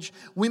age.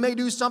 We may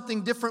do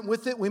something different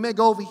with it. We may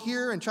go over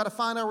here and try to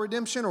find our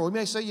redemption, or we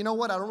may say, you know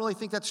what, I don't really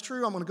think that's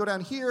true. I'm going to go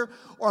down here,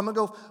 or I'm going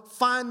to go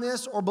find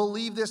this or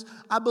believe this.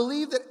 I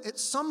believe that at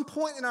some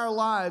point in our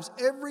lives,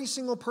 every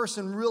single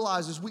person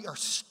realizes we are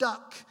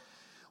stuck.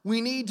 We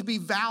need to be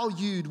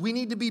valued. We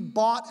need to be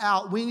bought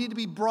out. We need to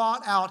be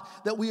brought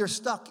out, that we are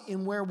stuck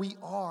in where we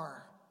are.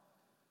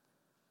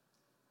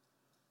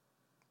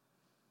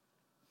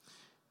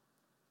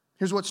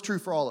 Here's what's true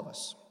for all of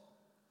us.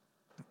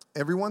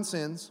 Everyone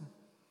sins.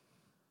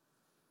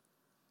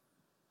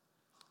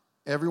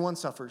 Everyone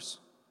suffers.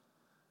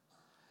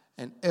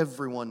 And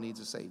everyone needs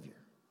a Savior.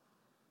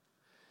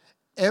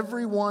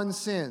 Everyone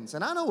sins.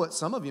 And I know what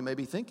some of you may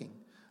be thinking.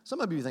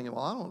 Some of you are thinking,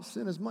 well, I don't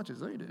sin as much as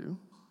they do.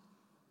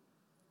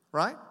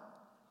 Right?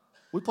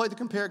 We play the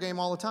compare game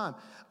all the time.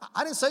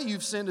 I didn't say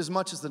you've sinned as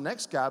much as the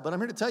next guy, but I'm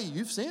here to tell you,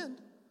 you've sinned.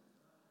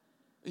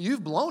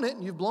 You've blown it,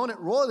 and you've blown it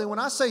royally. When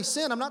I say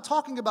sin, I'm not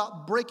talking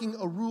about breaking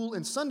a rule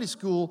in Sunday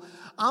school.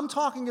 I'm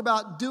talking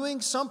about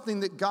doing something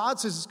that God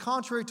says is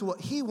contrary to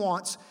what He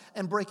wants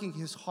and breaking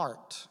His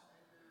heart.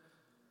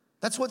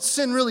 That's what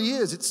sin really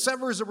is. It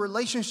severs a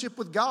relationship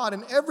with God,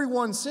 and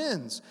everyone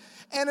sins.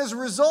 And as a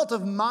result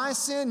of my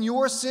sin,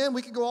 your sin,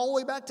 we could go all the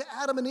way back to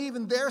Adam and Eve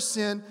and their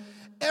sin,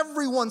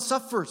 everyone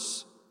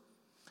suffers.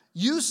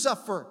 You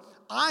suffer.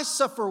 I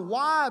suffer.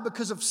 Why?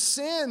 Because of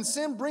sin.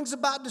 Sin brings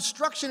about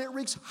destruction. It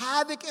wreaks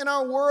havoc in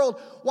our world.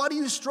 Why do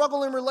you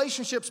struggle in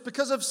relationships?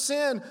 Because of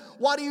sin.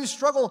 Why do you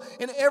struggle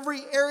in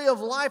every area of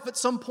life at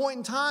some point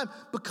in time?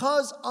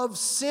 Because of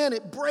sin.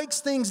 It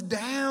breaks things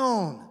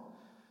down.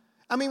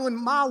 I mean, when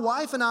my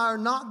wife and I are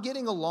not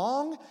getting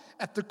along,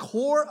 at the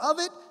core of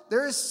it,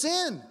 there is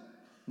sin.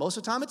 Most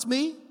of the time, it's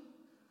me.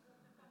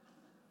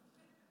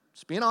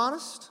 Just being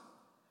honest.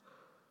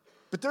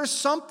 But there's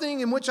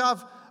something in which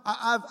I've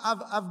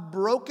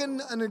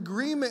broken an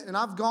agreement, and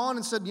I've gone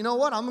and said, you know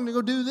what, I'm going to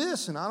go do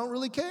this, and I don't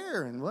really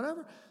care, and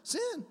whatever. Sin.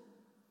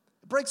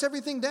 It breaks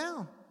everything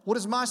down. What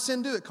does my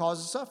sin do? It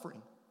causes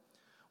suffering.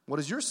 What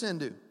does your sin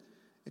do?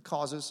 It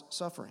causes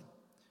suffering.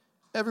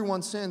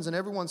 Everyone sins and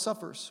everyone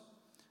suffers.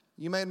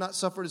 You may have not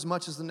suffered as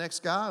much as the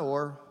next guy,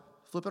 or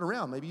flip it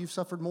around. Maybe you've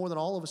suffered more than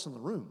all of us in the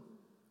room.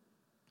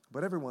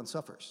 But everyone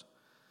suffers.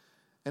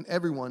 And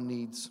everyone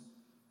needs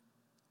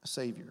a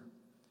Savior.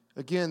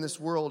 Again, this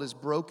world is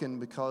broken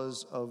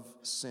because of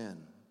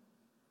sin.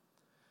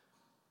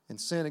 And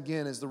sin,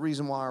 again, is the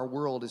reason why our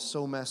world is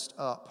so messed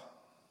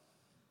up.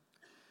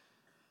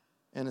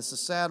 And it's a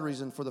sad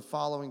reason for the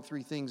following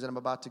three things that I'm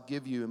about to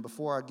give you. And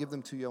before I give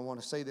them to you, I want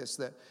to say this,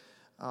 that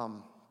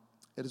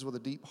it is with a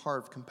deep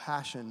heart of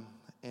compassion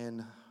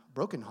and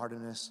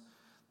brokenheartedness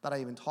that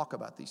I even talk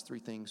about these three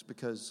things,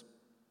 because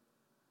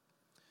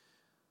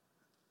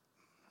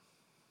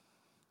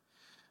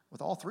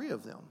with all three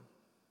of them,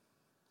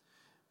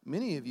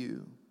 many of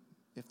you,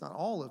 if not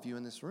all of you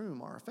in this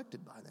room, are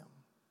affected by them.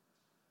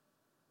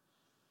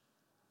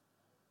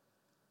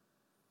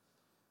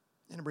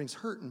 And it brings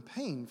hurt and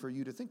pain for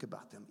you to think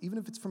about them, even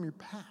if it's from your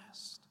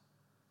past.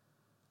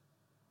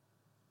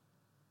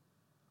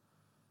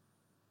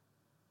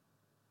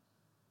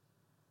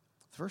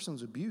 The first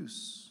one's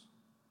abuse.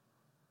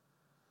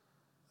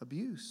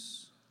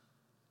 Abuse.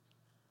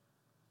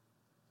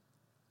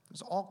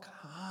 There's all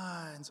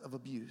kinds of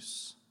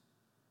abuse.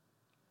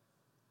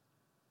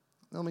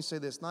 Let me say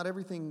this, not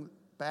everything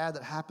bad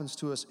that happens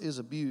to us is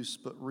abuse,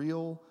 but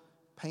real,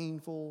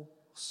 painful,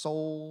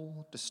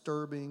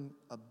 soul-disturbing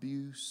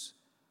abuse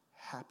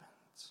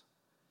happens.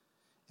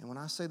 And when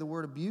I say the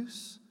word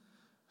abuse,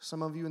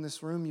 some of you in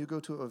this room, you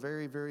go to a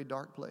very, very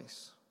dark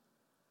place.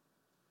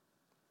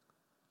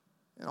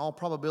 In all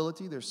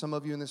probability, there's some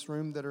of you in this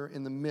room that are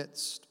in the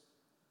midst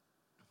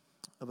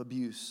of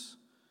abuse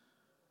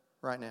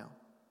right now.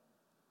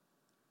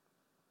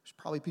 There's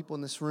probably people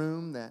in this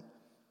room that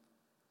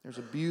there's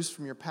abuse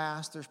from your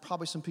past. There's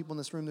probably some people in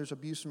this room, there's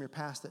abuse from your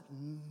past that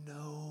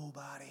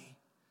nobody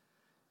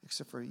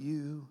except for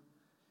you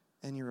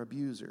and your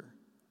abuser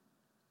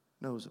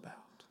knows about.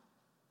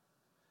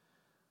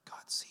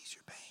 God sees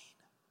your pain.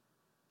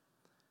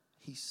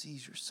 He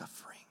sees your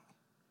suffering.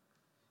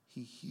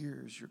 He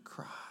hears your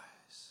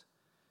cries.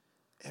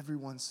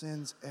 Everyone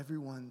sins,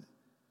 everyone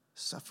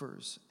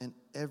suffers, and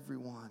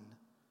everyone,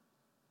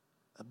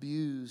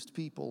 abused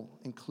people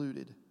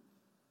included,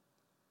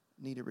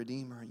 need a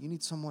redeemer. You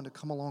need someone to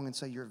come along and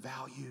say you're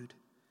valued.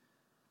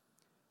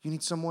 You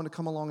need someone to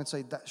come along and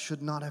say that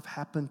should not have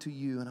happened to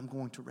you, and I'm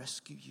going to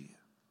rescue you.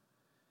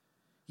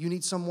 You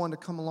need someone to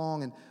come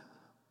along and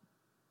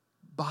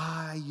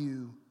buy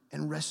you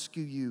and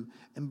rescue you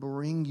and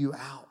bring you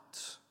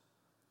out.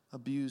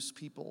 Abused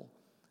people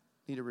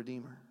need a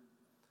redeemer.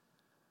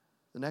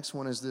 The next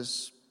one is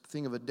this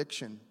thing of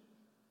addiction.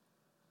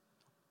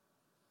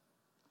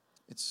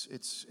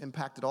 It's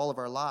impacted all of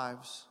our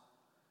lives.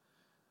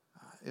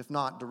 If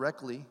not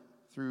directly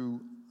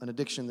through an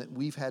addiction that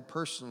we've had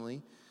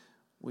personally,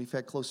 we've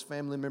had close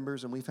family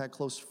members and we've had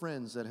close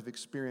friends that have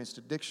experienced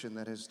addiction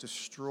that has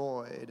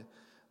destroyed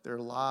their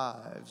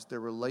lives, their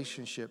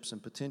relationships,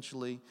 and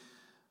potentially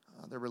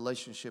their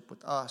relationship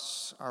with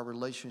us, our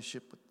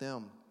relationship with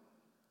them.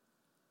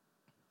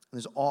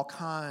 There's all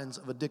kinds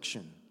of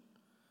addiction.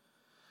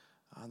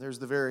 There's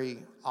the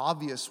very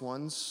obvious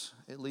ones,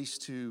 at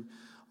least to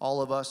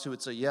all of us who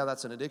would say, yeah,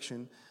 that's an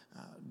addiction.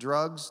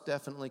 Drugs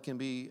definitely can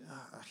be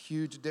a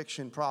huge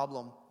addiction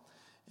problem.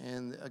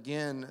 And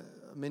again,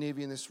 many of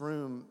you in this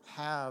room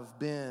have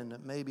been,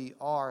 maybe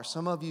are.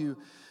 Some of you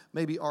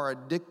maybe are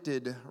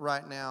addicted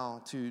right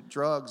now to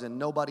drugs and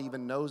nobody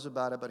even knows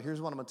about it. But here's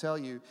what I'm going to tell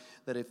you,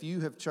 that if you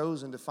have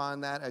chosen to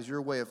find that as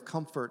your way of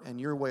comfort and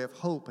your way of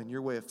hope and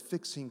your way of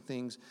fixing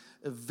things,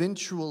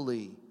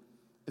 eventually,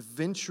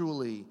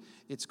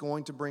 it's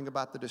going to bring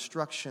about the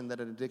destruction that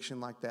an addiction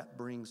like that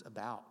brings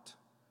about.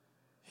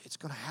 It's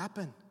going to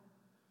happen.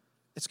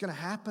 It's going to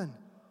happen.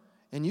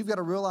 And you've got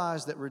to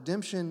realize that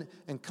redemption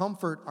and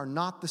comfort are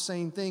not the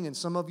same thing. And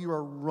some of you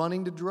are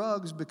running to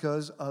drugs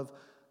because of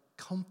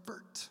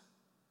comfort.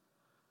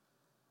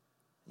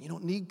 You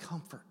don't need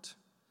comfort.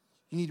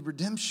 You need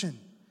redemption.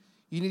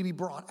 You need to be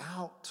brought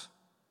out.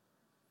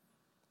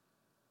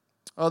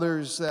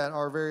 Others that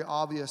are very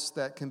obvious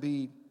that can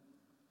be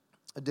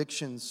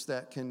addictions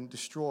that can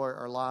destroy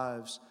our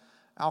lives.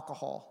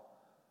 Alcohol.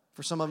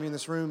 For some of you in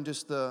this room,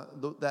 just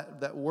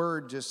that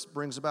word just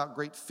brings about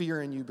great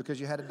fear in you because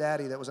you had a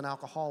daddy that was an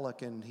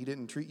alcoholic and he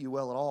didn't treat you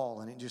well at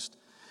all. And it just...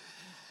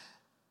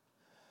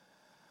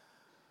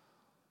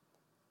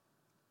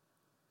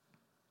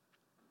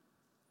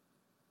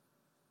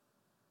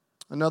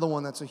 Another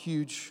one that's a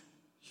huge,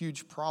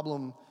 huge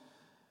problem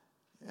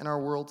in our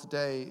world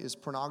today is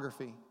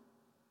pornography.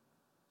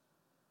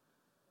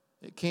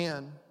 It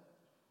can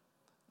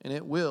and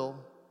it will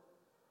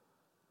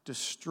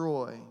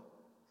destroy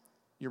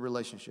your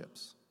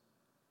relationships.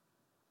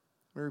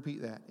 Let me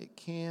repeat that. It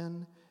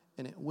can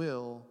and it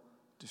will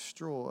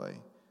destroy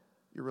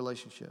your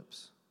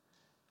relationships.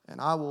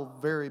 And I will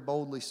very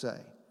boldly say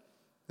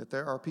that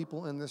there are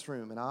people in this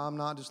room, and I'm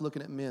not just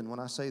looking at men when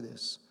I say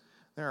this,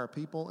 there are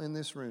people in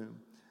this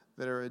room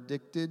that are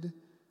addicted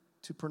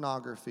to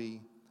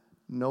pornography.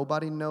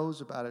 Nobody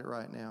knows about it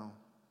right now,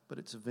 but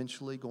it's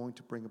eventually going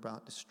to bring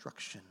about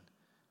destruction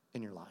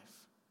in your life.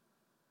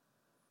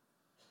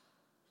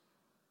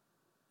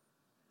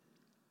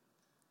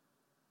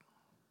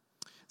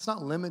 It's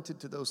not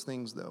limited to those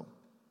things, though.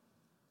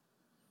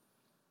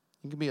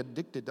 You can be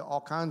addicted to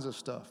all kinds of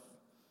stuff.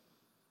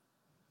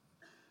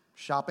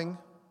 Shopping.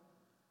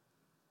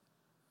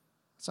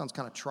 Sounds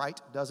kind of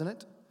trite, doesn't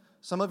it?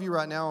 Some of you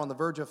right now are on the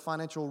verge of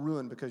financial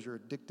ruin because you're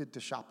addicted to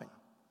shopping.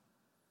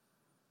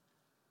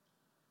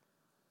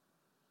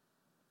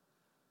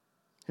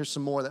 Here's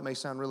some more that may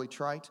sound really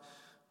trite.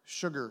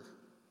 Sugar.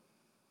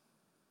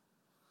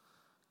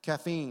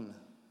 Caffeine.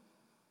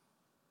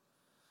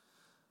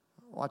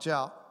 Watch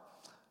out.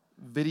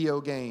 Video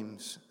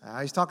games.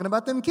 He's talking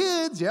about them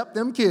kids. Yep,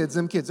 them kids.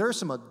 There are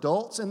some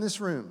adults in this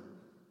room.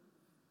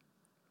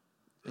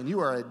 And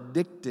you are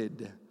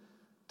addicted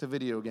to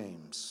video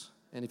games.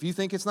 And if you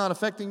think it's not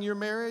affecting your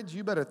marriage,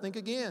 you better think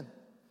again.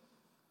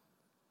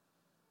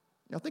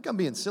 Y'all think I'm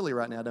being silly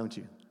right now, don't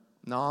you?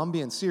 No, I'm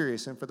being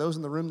serious. And for those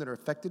in the room that are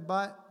affected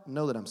by it,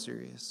 know that I'm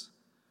serious.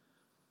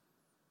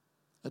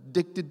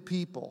 Addicted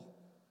people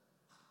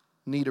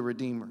need a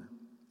redeemer.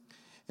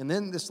 And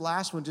then this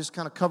last one just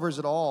kind of covers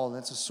it all, and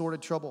that's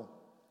assorted trouble.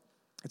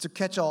 It's a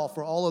catch-all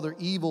for all other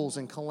evils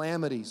and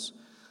calamities,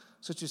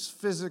 such as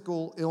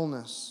physical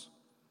illness,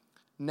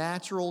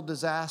 natural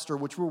disaster,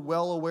 which we're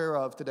well aware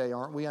of today,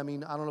 aren't we? I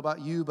mean, I don't know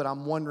about you, but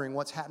I'm wondering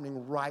what's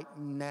happening right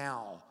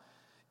now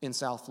in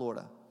South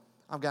Florida.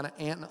 I've got an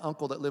aunt and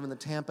uncle that live in the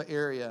Tampa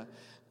area,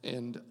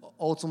 and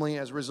ultimately,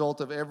 as a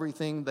result of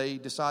everything, they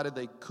decided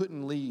they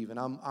couldn't leave, and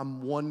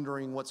I'm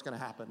wondering what's going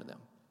to happen to them.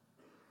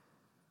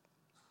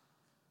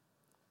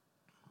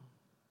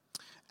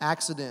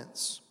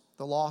 Accidents,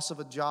 the loss of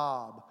a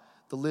job,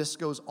 the list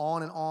goes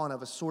on and on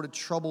of assorted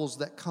troubles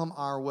that come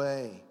our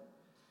way.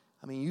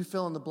 I mean, you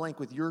fill in the blank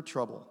with your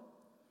trouble.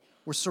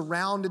 We're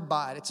surrounded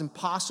by it. It's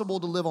impossible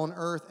to live on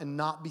earth and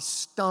not be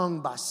stung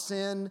by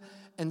sin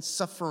and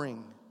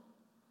suffering.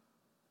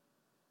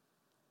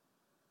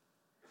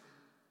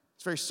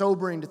 It's very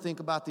sobering to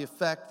think about the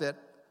effect that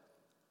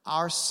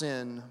our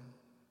sin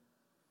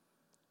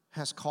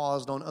has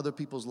caused on other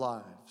people's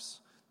lives.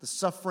 The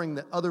suffering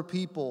that other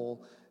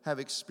people have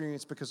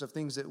experienced because of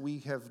things that we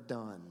have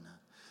done.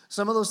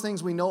 Some of those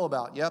things we know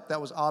about. Yep,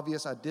 that was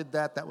obvious. I did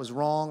that. That was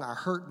wrong. I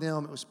hurt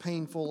them. It was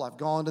painful. I've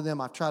gone to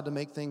them. I've tried to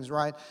make things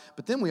right.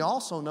 But then we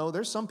also know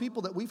there's some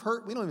people that we've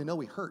hurt. We don't even know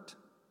we hurt.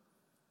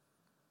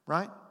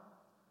 Right?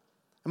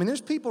 I mean,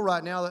 there's people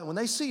right now that when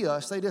they see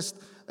us, they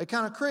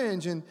kind of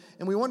cringe, and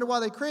we wonder why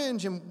they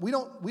cringe, and we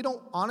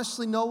don't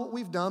honestly know what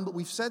we've done, but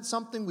we've said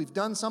something, we've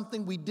done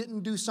something, we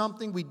didn't do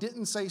something, we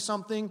didn't say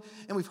something,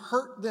 and we've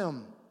hurt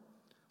them.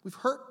 We've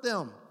hurt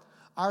them.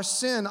 Our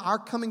sin, our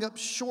coming up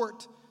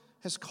short,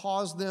 has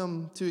caused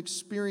them to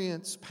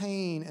experience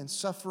pain and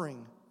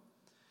suffering.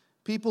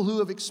 People who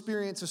have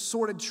experienced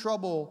assorted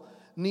trouble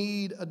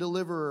need a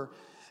deliverer.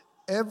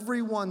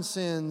 Everyone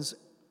sins,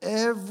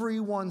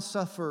 everyone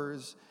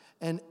suffers,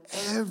 and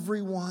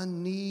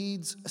everyone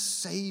needs a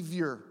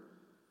Savior.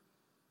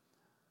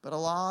 But a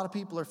lot of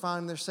people are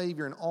finding their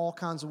Savior in all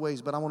kinds of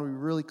ways. But I want to be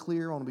really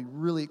clear. I want to be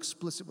really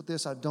explicit with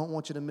this. I don't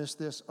want you to miss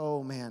this.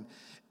 Oh, man.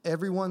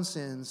 Everyone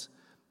sins.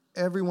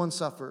 Everyone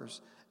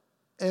suffers.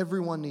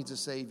 Everyone needs a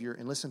Savior.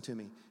 And listen to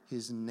me.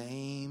 His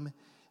name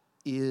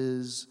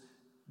is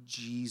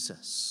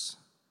Jesus.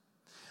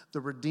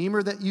 The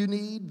Redeemer that you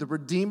need, the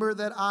Redeemer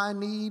that I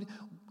need,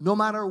 no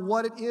matter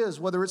what it is,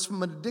 whether it's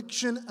from an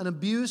addiction, an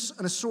abuse,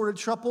 an assorted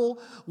trouble,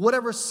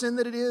 whatever sin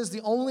that it is,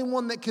 the only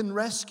one that can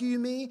rescue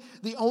me,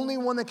 the only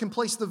one that can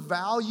place the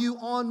value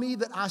on me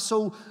that I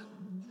so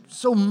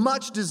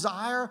much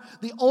desire,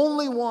 the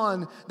only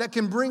one that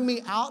can bring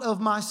me out of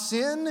my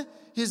sin,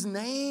 his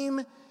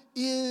name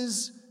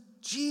is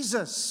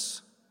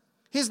Jesus.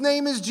 His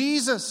name is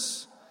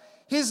Jesus.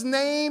 His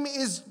name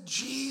is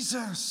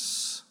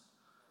Jesus.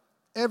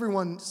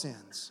 Everyone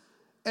sins.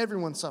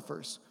 Everyone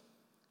suffers.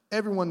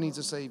 Everyone needs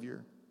a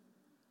Savior.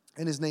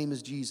 And his name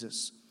is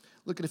Jesus.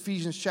 Look at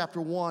Ephesians chapter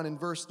 1 and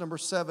verse number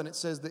 7. It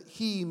says that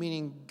he,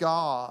 meaning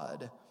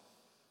God,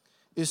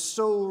 is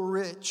so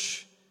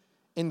rich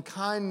in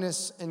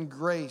kindness and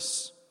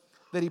grace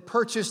that he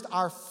purchased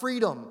our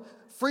freedom.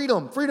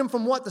 Freedom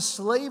from what? The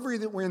slavery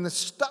that we're in, the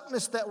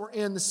stuckness that we're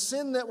in, the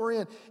sin that we're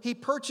in. He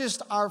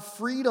purchased our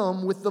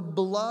freedom with the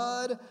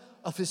blood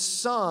of his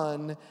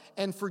Son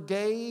and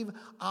forgave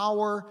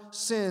our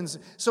sins.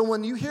 So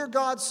when you hear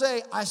God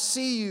say, I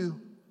see you,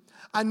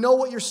 I know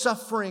what you're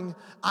suffering,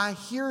 I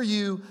hear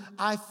you,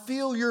 I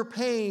feel your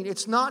pain,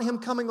 it's not him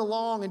coming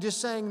along and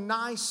just saying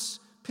nice,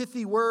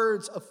 pithy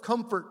words of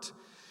comfort.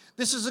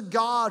 This is a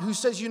God who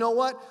says, you know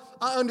what?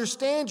 I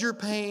understand your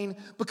pain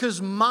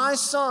because my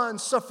Son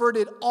suffered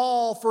it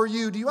all for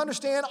you. Do you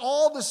understand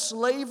all the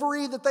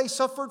slavery that they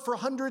suffered for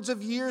hundreds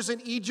of years in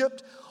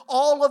Egypt?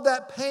 All of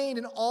that pain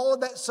and all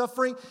of that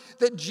suffering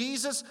that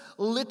Jesus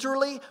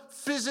literally,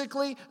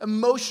 physically,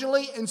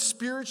 emotionally, and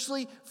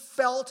spiritually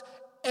felt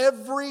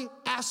every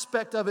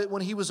aspect of it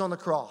when he was on the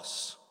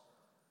cross.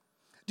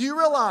 Do you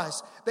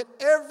realize that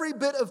every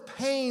bit of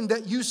pain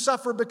that you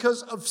suffer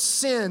because of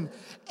sin,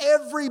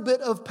 every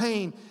bit of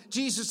pain,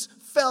 Jesus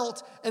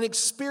felt and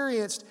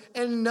experienced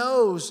and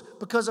knows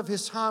because of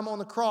his time on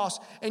the cross.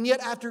 And yet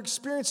after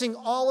experiencing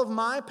all of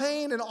my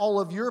pain and all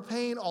of your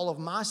pain, all of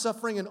my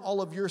suffering and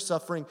all of your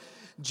suffering,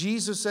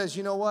 Jesus says,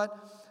 you know what?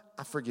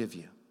 I forgive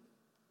you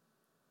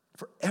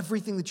for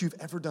everything that you've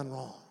ever done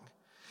wrong.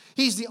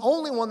 He's the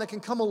only one that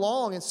can come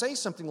along and say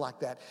something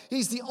like that.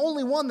 He's the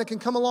only one that can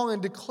come along and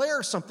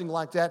declare something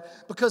like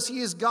that because he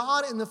is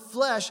God in the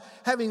flesh,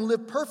 having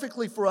lived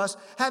perfectly for us,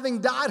 having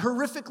died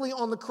horrifically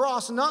on the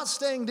cross, not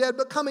staying dead,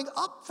 but coming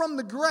up from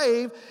the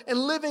grave and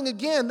living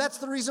again. That's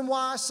the reason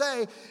why I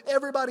say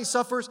everybody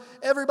suffers,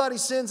 everybody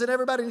sins, and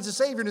everybody needs a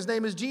Savior, and his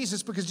name is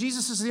Jesus, because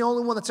Jesus is the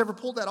only one that's ever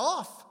pulled that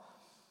off.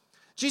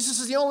 Jesus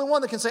is the only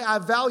one that can say, I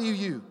value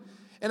you.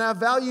 And I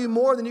value you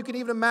more than you can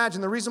even imagine.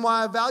 The reason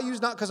why I value you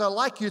is not because I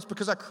like you, it's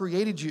because I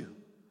created you.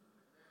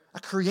 I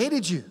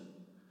created you.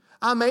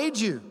 I made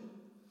you.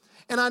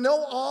 And I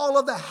know all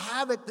of the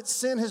havoc that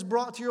sin has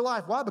brought to your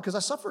life. Why? Because I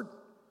suffered.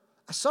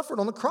 I suffered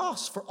on the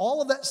cross for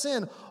all of that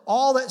sin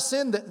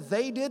that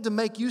they did to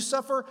make you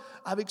suffer.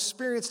 I've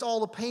experienced all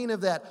the pain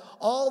of that.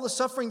 All the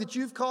suffering that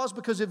you've caused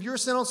because of your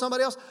sin on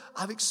somebody else,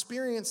 I've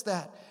experienced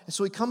that. And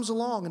so he comes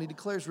along and he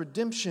declares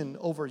redemption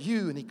over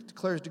you, and he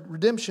declares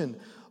redemption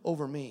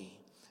over me.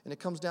 And it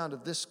comes down to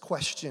this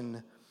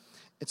question.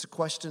 It's a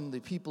question the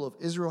people of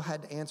Israel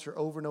had to answer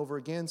over and over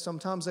again.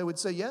 Sometimes they would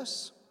say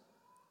yes,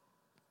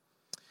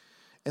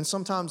 and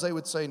sometimes they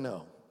would say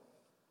no.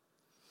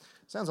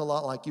 Sounds a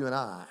lot like you and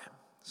I.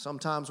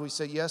 Sometimes we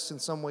say yes,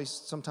 and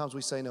sometimes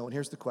we say no. And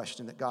here's the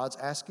question that God's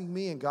asking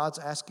me, and God's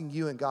asking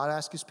you, and God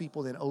asks his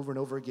people then over and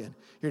over again.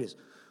 Here it is.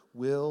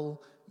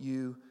 Will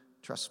you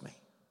trust me?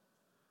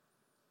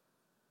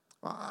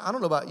 I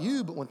don't know about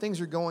you, but when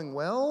things are going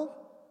well,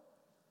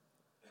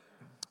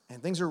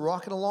 and things are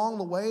rocking along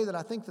the way that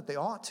I think that they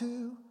ought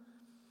to,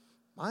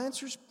 my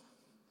answer is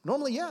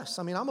normally yes.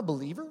 I mean, I'm a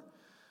believer.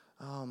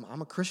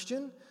 I'm a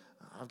Christian.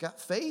 I've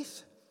got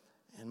faith.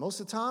 And most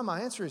of the time,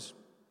 my answer is,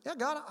 yeah,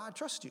 God, I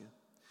trust you.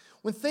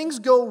 When things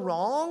go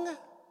wrong,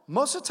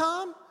 most of the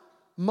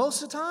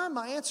time,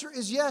 my answer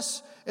is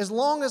yes, as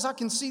long as I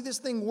can see this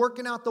thing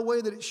working out the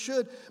way that it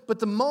should. But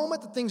the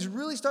moment that things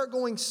really start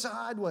going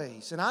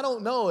sideways, and I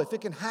don't know if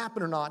it can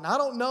happen or not, and I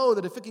don't know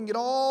that if it can get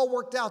all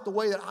worked out the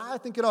way that I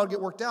think it ought to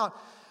get worked out,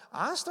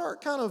 I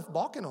start kind of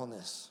balking on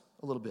this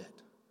a little bit.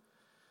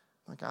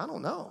 Like, I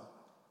don't know.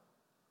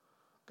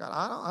 God,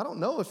 I don't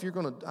know if you're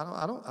going to,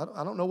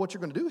 I don't know what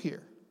you're going to do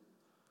here.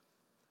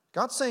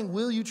 God's saying,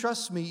 will you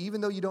trust me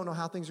even though you don't know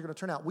how things are going to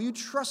turn out? Will you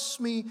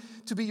trust me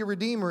to be your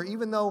redeemer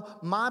even though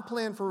my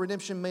plan for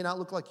redemption may not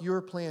look like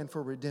your plan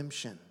for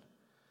redemption?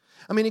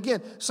 I mean,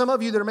 again, some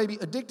of you that are maybe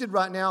addicted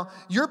right now,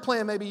 your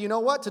plan may be, you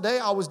know what, today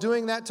I was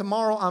doing that,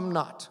 tomorrow I'm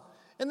not.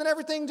 And then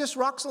everything just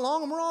rocks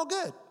along and we're all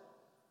good.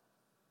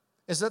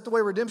 Is that the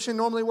way redemption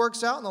normally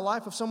works out in the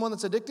life of someone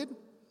that's addicted?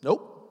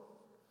 Nope.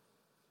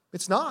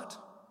 It's not.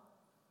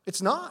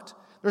 It's not.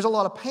 There's a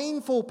lot of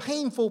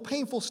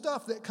painful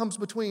stuff that comes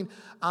between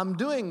I'm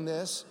doing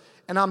this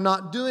and I'm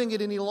not doing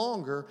it any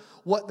longer,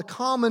 what the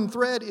common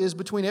thread is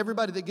between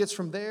everybody that gets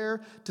from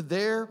there to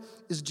there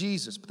is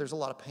Jesus. But there's a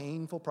lot of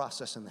painful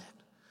process in that.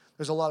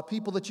 There's a lot of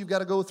people that you've got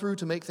to go through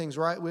to make things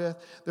right with.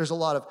 There's a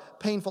lot of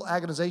painful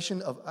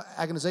agonization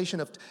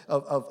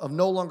of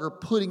no longer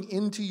putting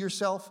into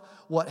yourself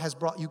what has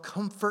brought you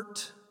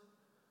comfort.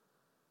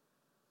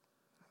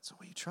 So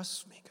will you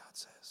trust me, God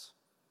says.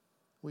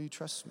 Will you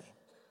trust me?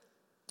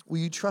 Will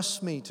you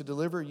trust me to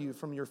deliver you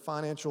from your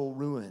financial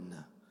ruin?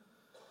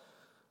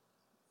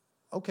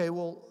 Okay,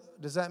 well,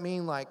 does that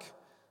mean like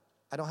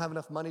I don't have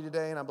enough money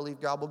today and I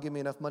believe God will give me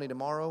enough money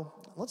tomorrow?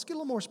 Let's get a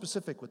little more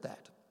specific with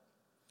that.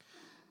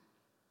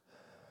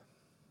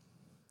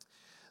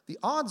 The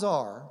odds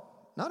are,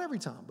 not every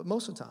time, but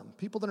most of the time,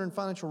 people that are in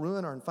financial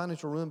ruin are in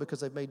financial ruin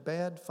because they've made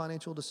bad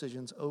financial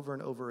decisions over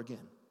and over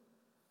again.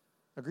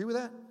 Agree with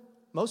that?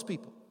 Most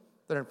people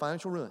that are in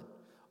financial ruin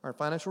are in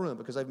financial ruin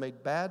because they've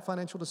made bad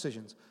financial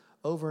decisions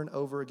over and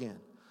over again.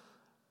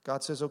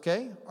 God says,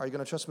 okay, are you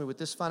going to trust me with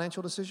this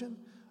financial decision?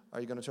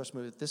 Are you going to trust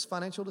me with this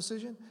financial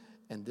decision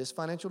and this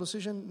financial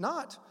decision?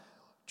 Not.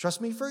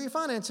 Trust me for your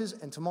finances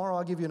and tomorrow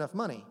I'll give you enough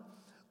money.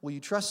 Will you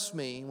trust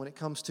me when it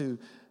comes to,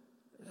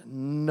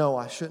 no,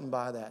 I shouldn't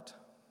buy that.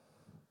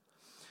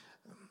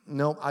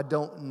 No, I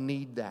don't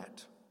need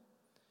that.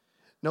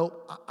 No,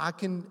 I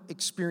can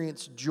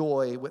experience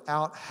joy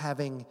without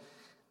having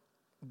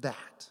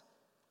that.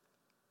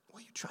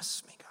 Will you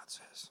trust me, God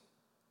says?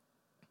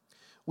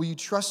 Will you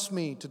trust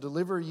me to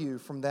deliver you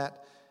from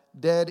that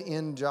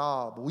dead-end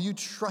job? Will you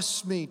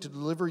trust me to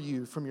deliver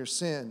you from your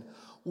sin?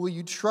 Will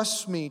you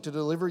trust me to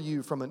deliver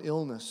you from an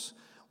illness?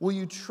 Will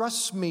you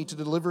trust me to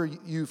deliver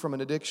you from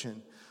an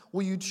addiction?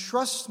 Will you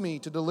trust me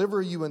to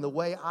deliver you in the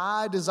way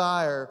I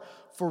desire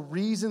for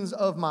reasons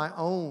of my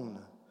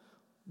own?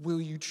 Will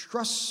you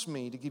trust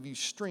me to give you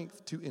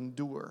strength to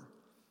endure?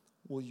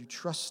 Will you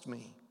trust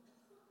me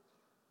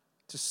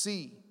to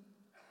see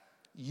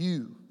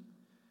you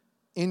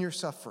in your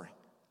suffering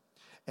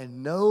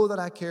and know that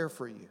I care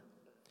for you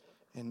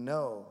and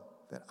know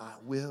that I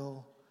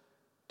will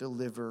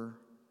deliver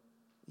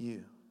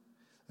you?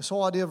 This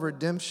whole idea of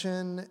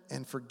redemption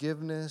and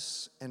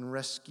forgiveness and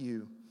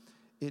rescue,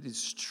 it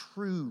is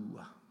true.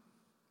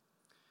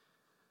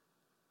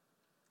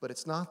 But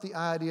it's not the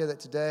idea that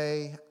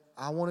today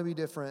I want to be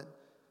different,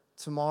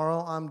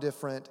 tomorrow I'm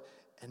different,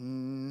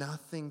 and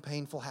nothing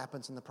painful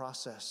happens in the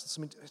process.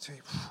 Let me tell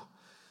you,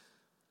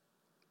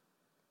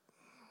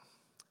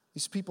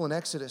 these people in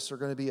Exodus are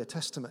going to be a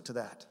testament to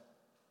that.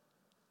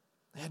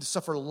 They had to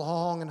suffer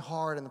long and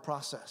hard in the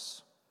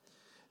process.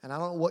 And I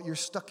don't know what you're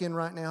stuck in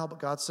right now, but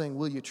God's saying,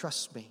 will you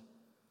trust me?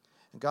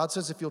 And God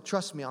says, if you'll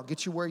trust me, I'll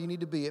get you where you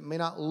need to be. It may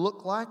not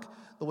look like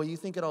the way you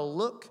think it'll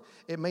look.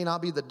 It may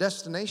not be the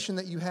destination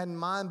that you had in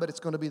mind, but it's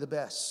going to be the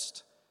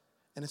best.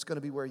 And it's going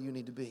to be where you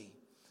need to be.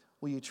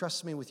 Will you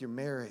trust me with your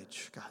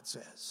marriage, God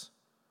says?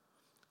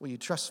 Will you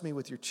trust me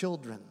with your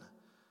children,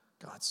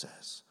 God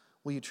says?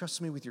 Will you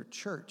trust me with your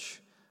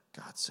church,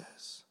 God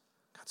says?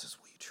 God says,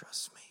 will you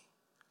trust me?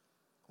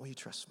 Will you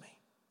trust me?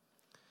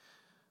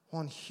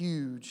 One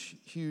huge,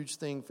 huge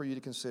thing for you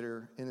to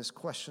consider in this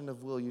question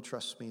of will you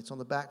trust me. It's on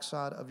the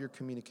backside of your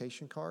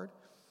communication card.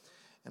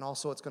 And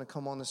also it's going to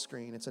come on the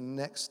screen. It's a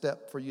next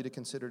step for you to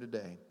consider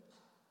today.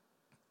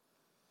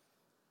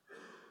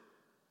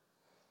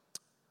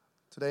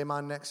 Today,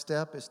 my next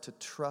step is to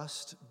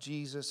trust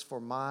Jesus for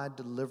my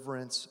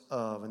deliverance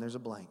of, and there's a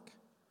blank.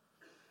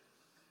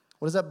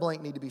 What does that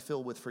blank need to be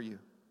filled with for you?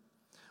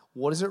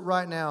 What is it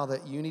right now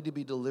that you need to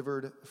be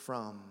delivered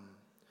from?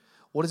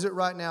 What is it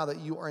right now that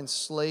you are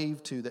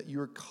enslaved to, that you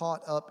are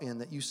caught up in,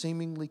 that you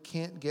seemingly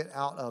can't get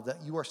out of,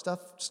 that you are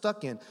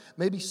stuck in,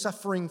 maybe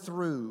suffering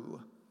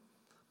through?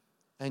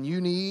 And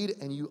you need,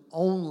 and you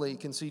only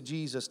can see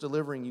Jesus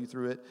delivering you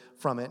through it,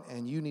 from it,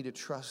 and you need to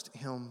trust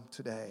Him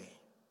today.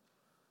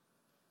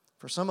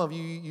 For some of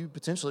you, you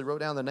potentially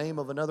wrote down the name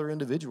of another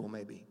individual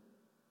maybe.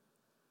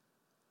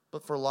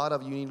 But for a lot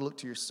of you, you need to look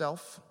to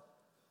yourself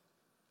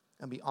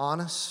and be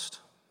honest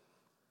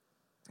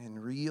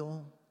and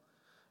real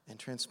and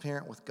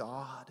transparent with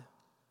God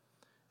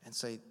and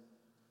say,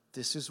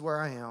 this is where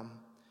I am.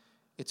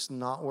 It's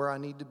not where I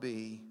need to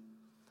be.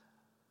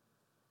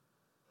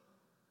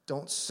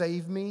 Don't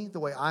save me the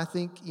way I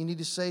think you need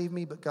to save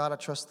me, but God, I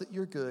trust that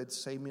you're good.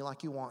 Save me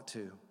like you want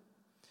to.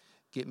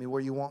 Get me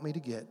where you want me to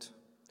get.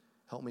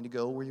 Help me to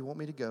go where you want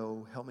me to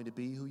go. Help me to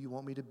be who you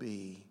want me to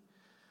be,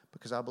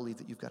 because I believe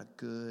that you've got a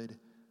good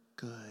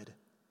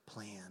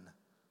plan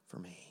for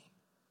me.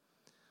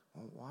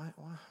 Well,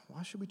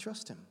 why should we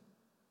trust Him?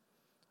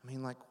 I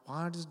mean, like,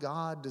 why does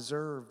God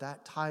deserve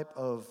that type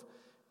of,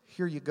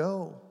 here you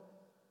go?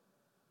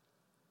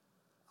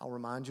 I'll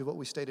remind you of what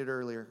we stated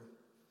earlier.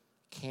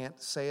 Can't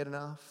say it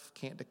enough,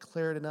 can't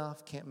declare it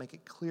enough, can't make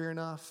it clear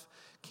enough,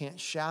 can't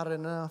shout it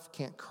enough,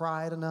 can't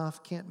cry it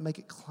enough, can't make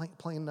it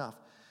plain enough.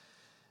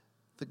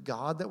 The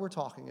God that we're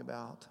talking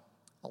about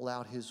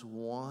allowed His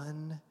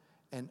one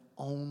and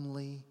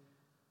only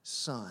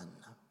Son,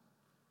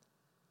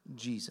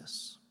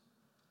 Jesus,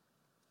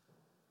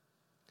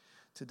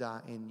 to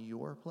die in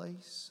your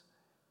place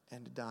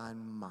and to die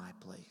in my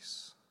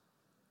place.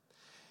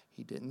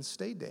 He didn't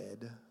stay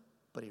dead,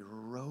 but he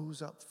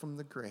rose up from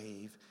the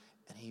grave,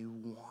 and he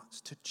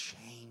wants to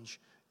change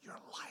your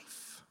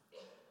life.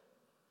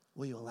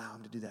 Will you allow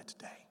him to do that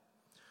today?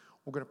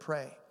 We're going to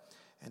pray,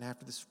 and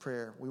after this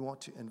prayer, we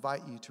want to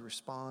invite you to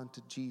respond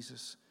to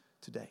Jesus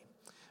today.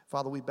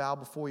 Father, we bow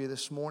before you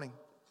this morning.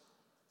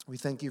 We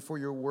thank you for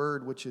your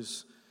word, which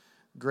is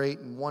great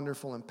and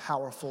wonderful and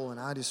powerful, and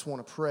I just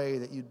want to pray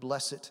that you'd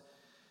bless it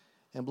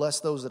and bless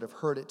those that have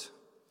heard it.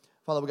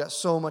 Father, we got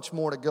so much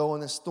more to go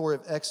in this story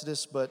of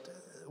Exodus, but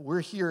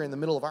we're here in the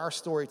middle of our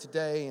story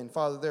today, and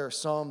Father, there are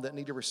some that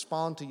need to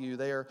respond to you.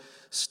 They are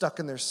stuck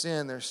in their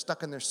sin. They're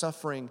stuck in their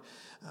suffering,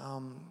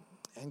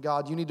 and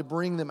God, you need to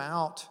bring them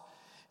out,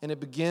 and it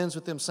begins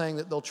with them saying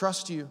that they'll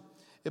trust you.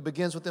 It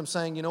begins with them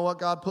saying, you know what,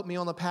 God, put me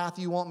on the path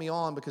you want me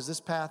on, because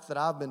this path that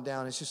I've been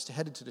down is just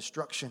headed to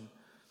destruction.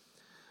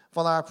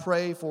 Father, I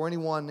pray for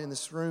anyone in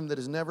this room that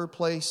has never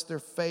placed their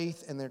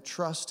faith and their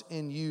trust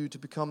in you to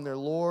become their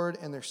Lord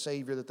and their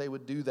Savior, that they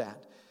would do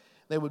that.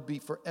 They would be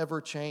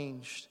forever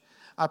changed.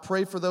 I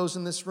pray for those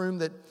in this room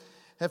that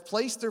have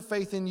placed their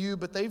faith in you,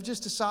 but they've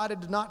just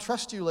decided to not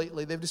trust you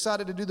lately. They've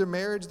decided to do their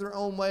marriage their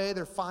own way,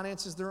 their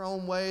finances their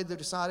own way. They've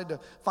decided to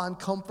find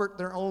comfort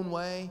their own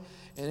way,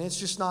 and it's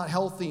just not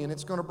healthy, and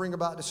it's going to bring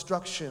about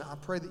destruction. I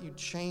pray that you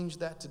change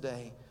that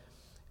today.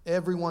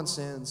 Everyone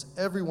sins.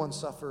 Everyone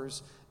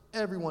suffers.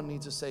 Everyone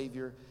needs a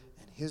Savior,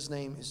 and his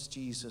name is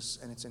Jesus,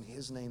 and it's in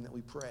his name that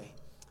we pray.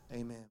 Amen.